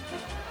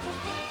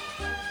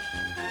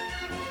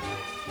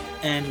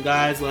 And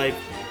guys like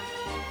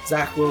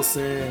Zach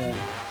Wilson and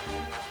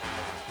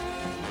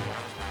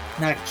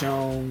Mac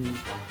Jones,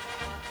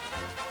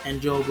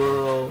 and Joe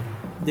Burrow,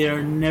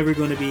 they're never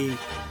going to be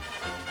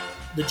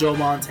the Joe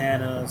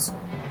Montanas,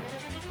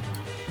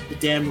 the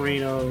Dan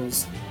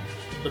Marinos,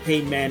 the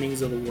Peyton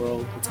Mannings of the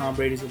world, the Tom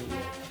Brady's of the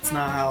world. It's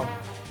not how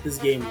this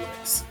game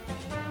works.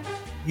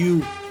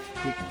 You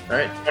All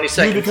right, 20 you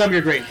seconds. become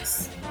your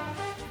greatness.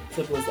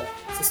 Simple as that.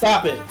 So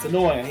stop it. It's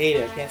annoying. I hate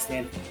it. I can't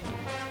stand it.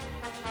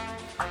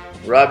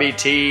 Robbie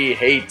T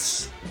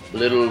hates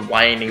little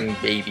whining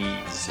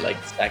babies like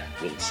Zach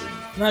Wilson.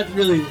 I'm not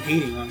really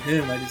hating on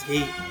him. I just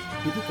hate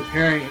people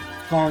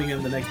calling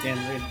him the next Dan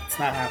Marino. It's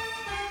not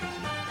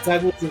happening.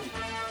 Zach Wilson.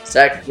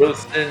 Zach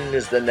Wilson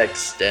is the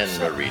next Dan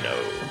Marino.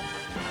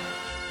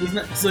 He's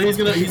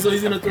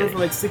gonna throw for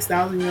like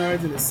 6,000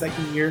 yards in his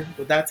second year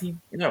with that team.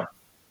 No.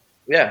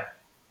 Yeah.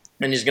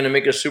 And he's going to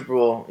make a Super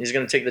Bowl. He's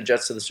going to take the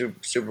Jets to the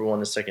Super Bowl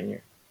in his second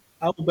year.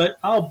 I'll bet.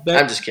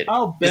 I'm just kidding.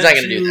 I'll bet He's not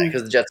going to do you- that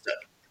because the Jets suck.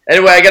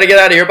 Anyway, I got to get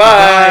out of here. Bye,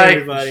 Bye.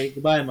 everybody.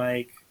 Goodbye,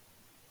 Mike.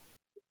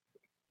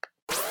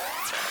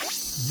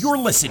 You're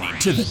listening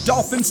to the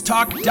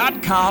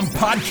DolphinsTalk.com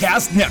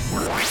podcast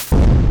network.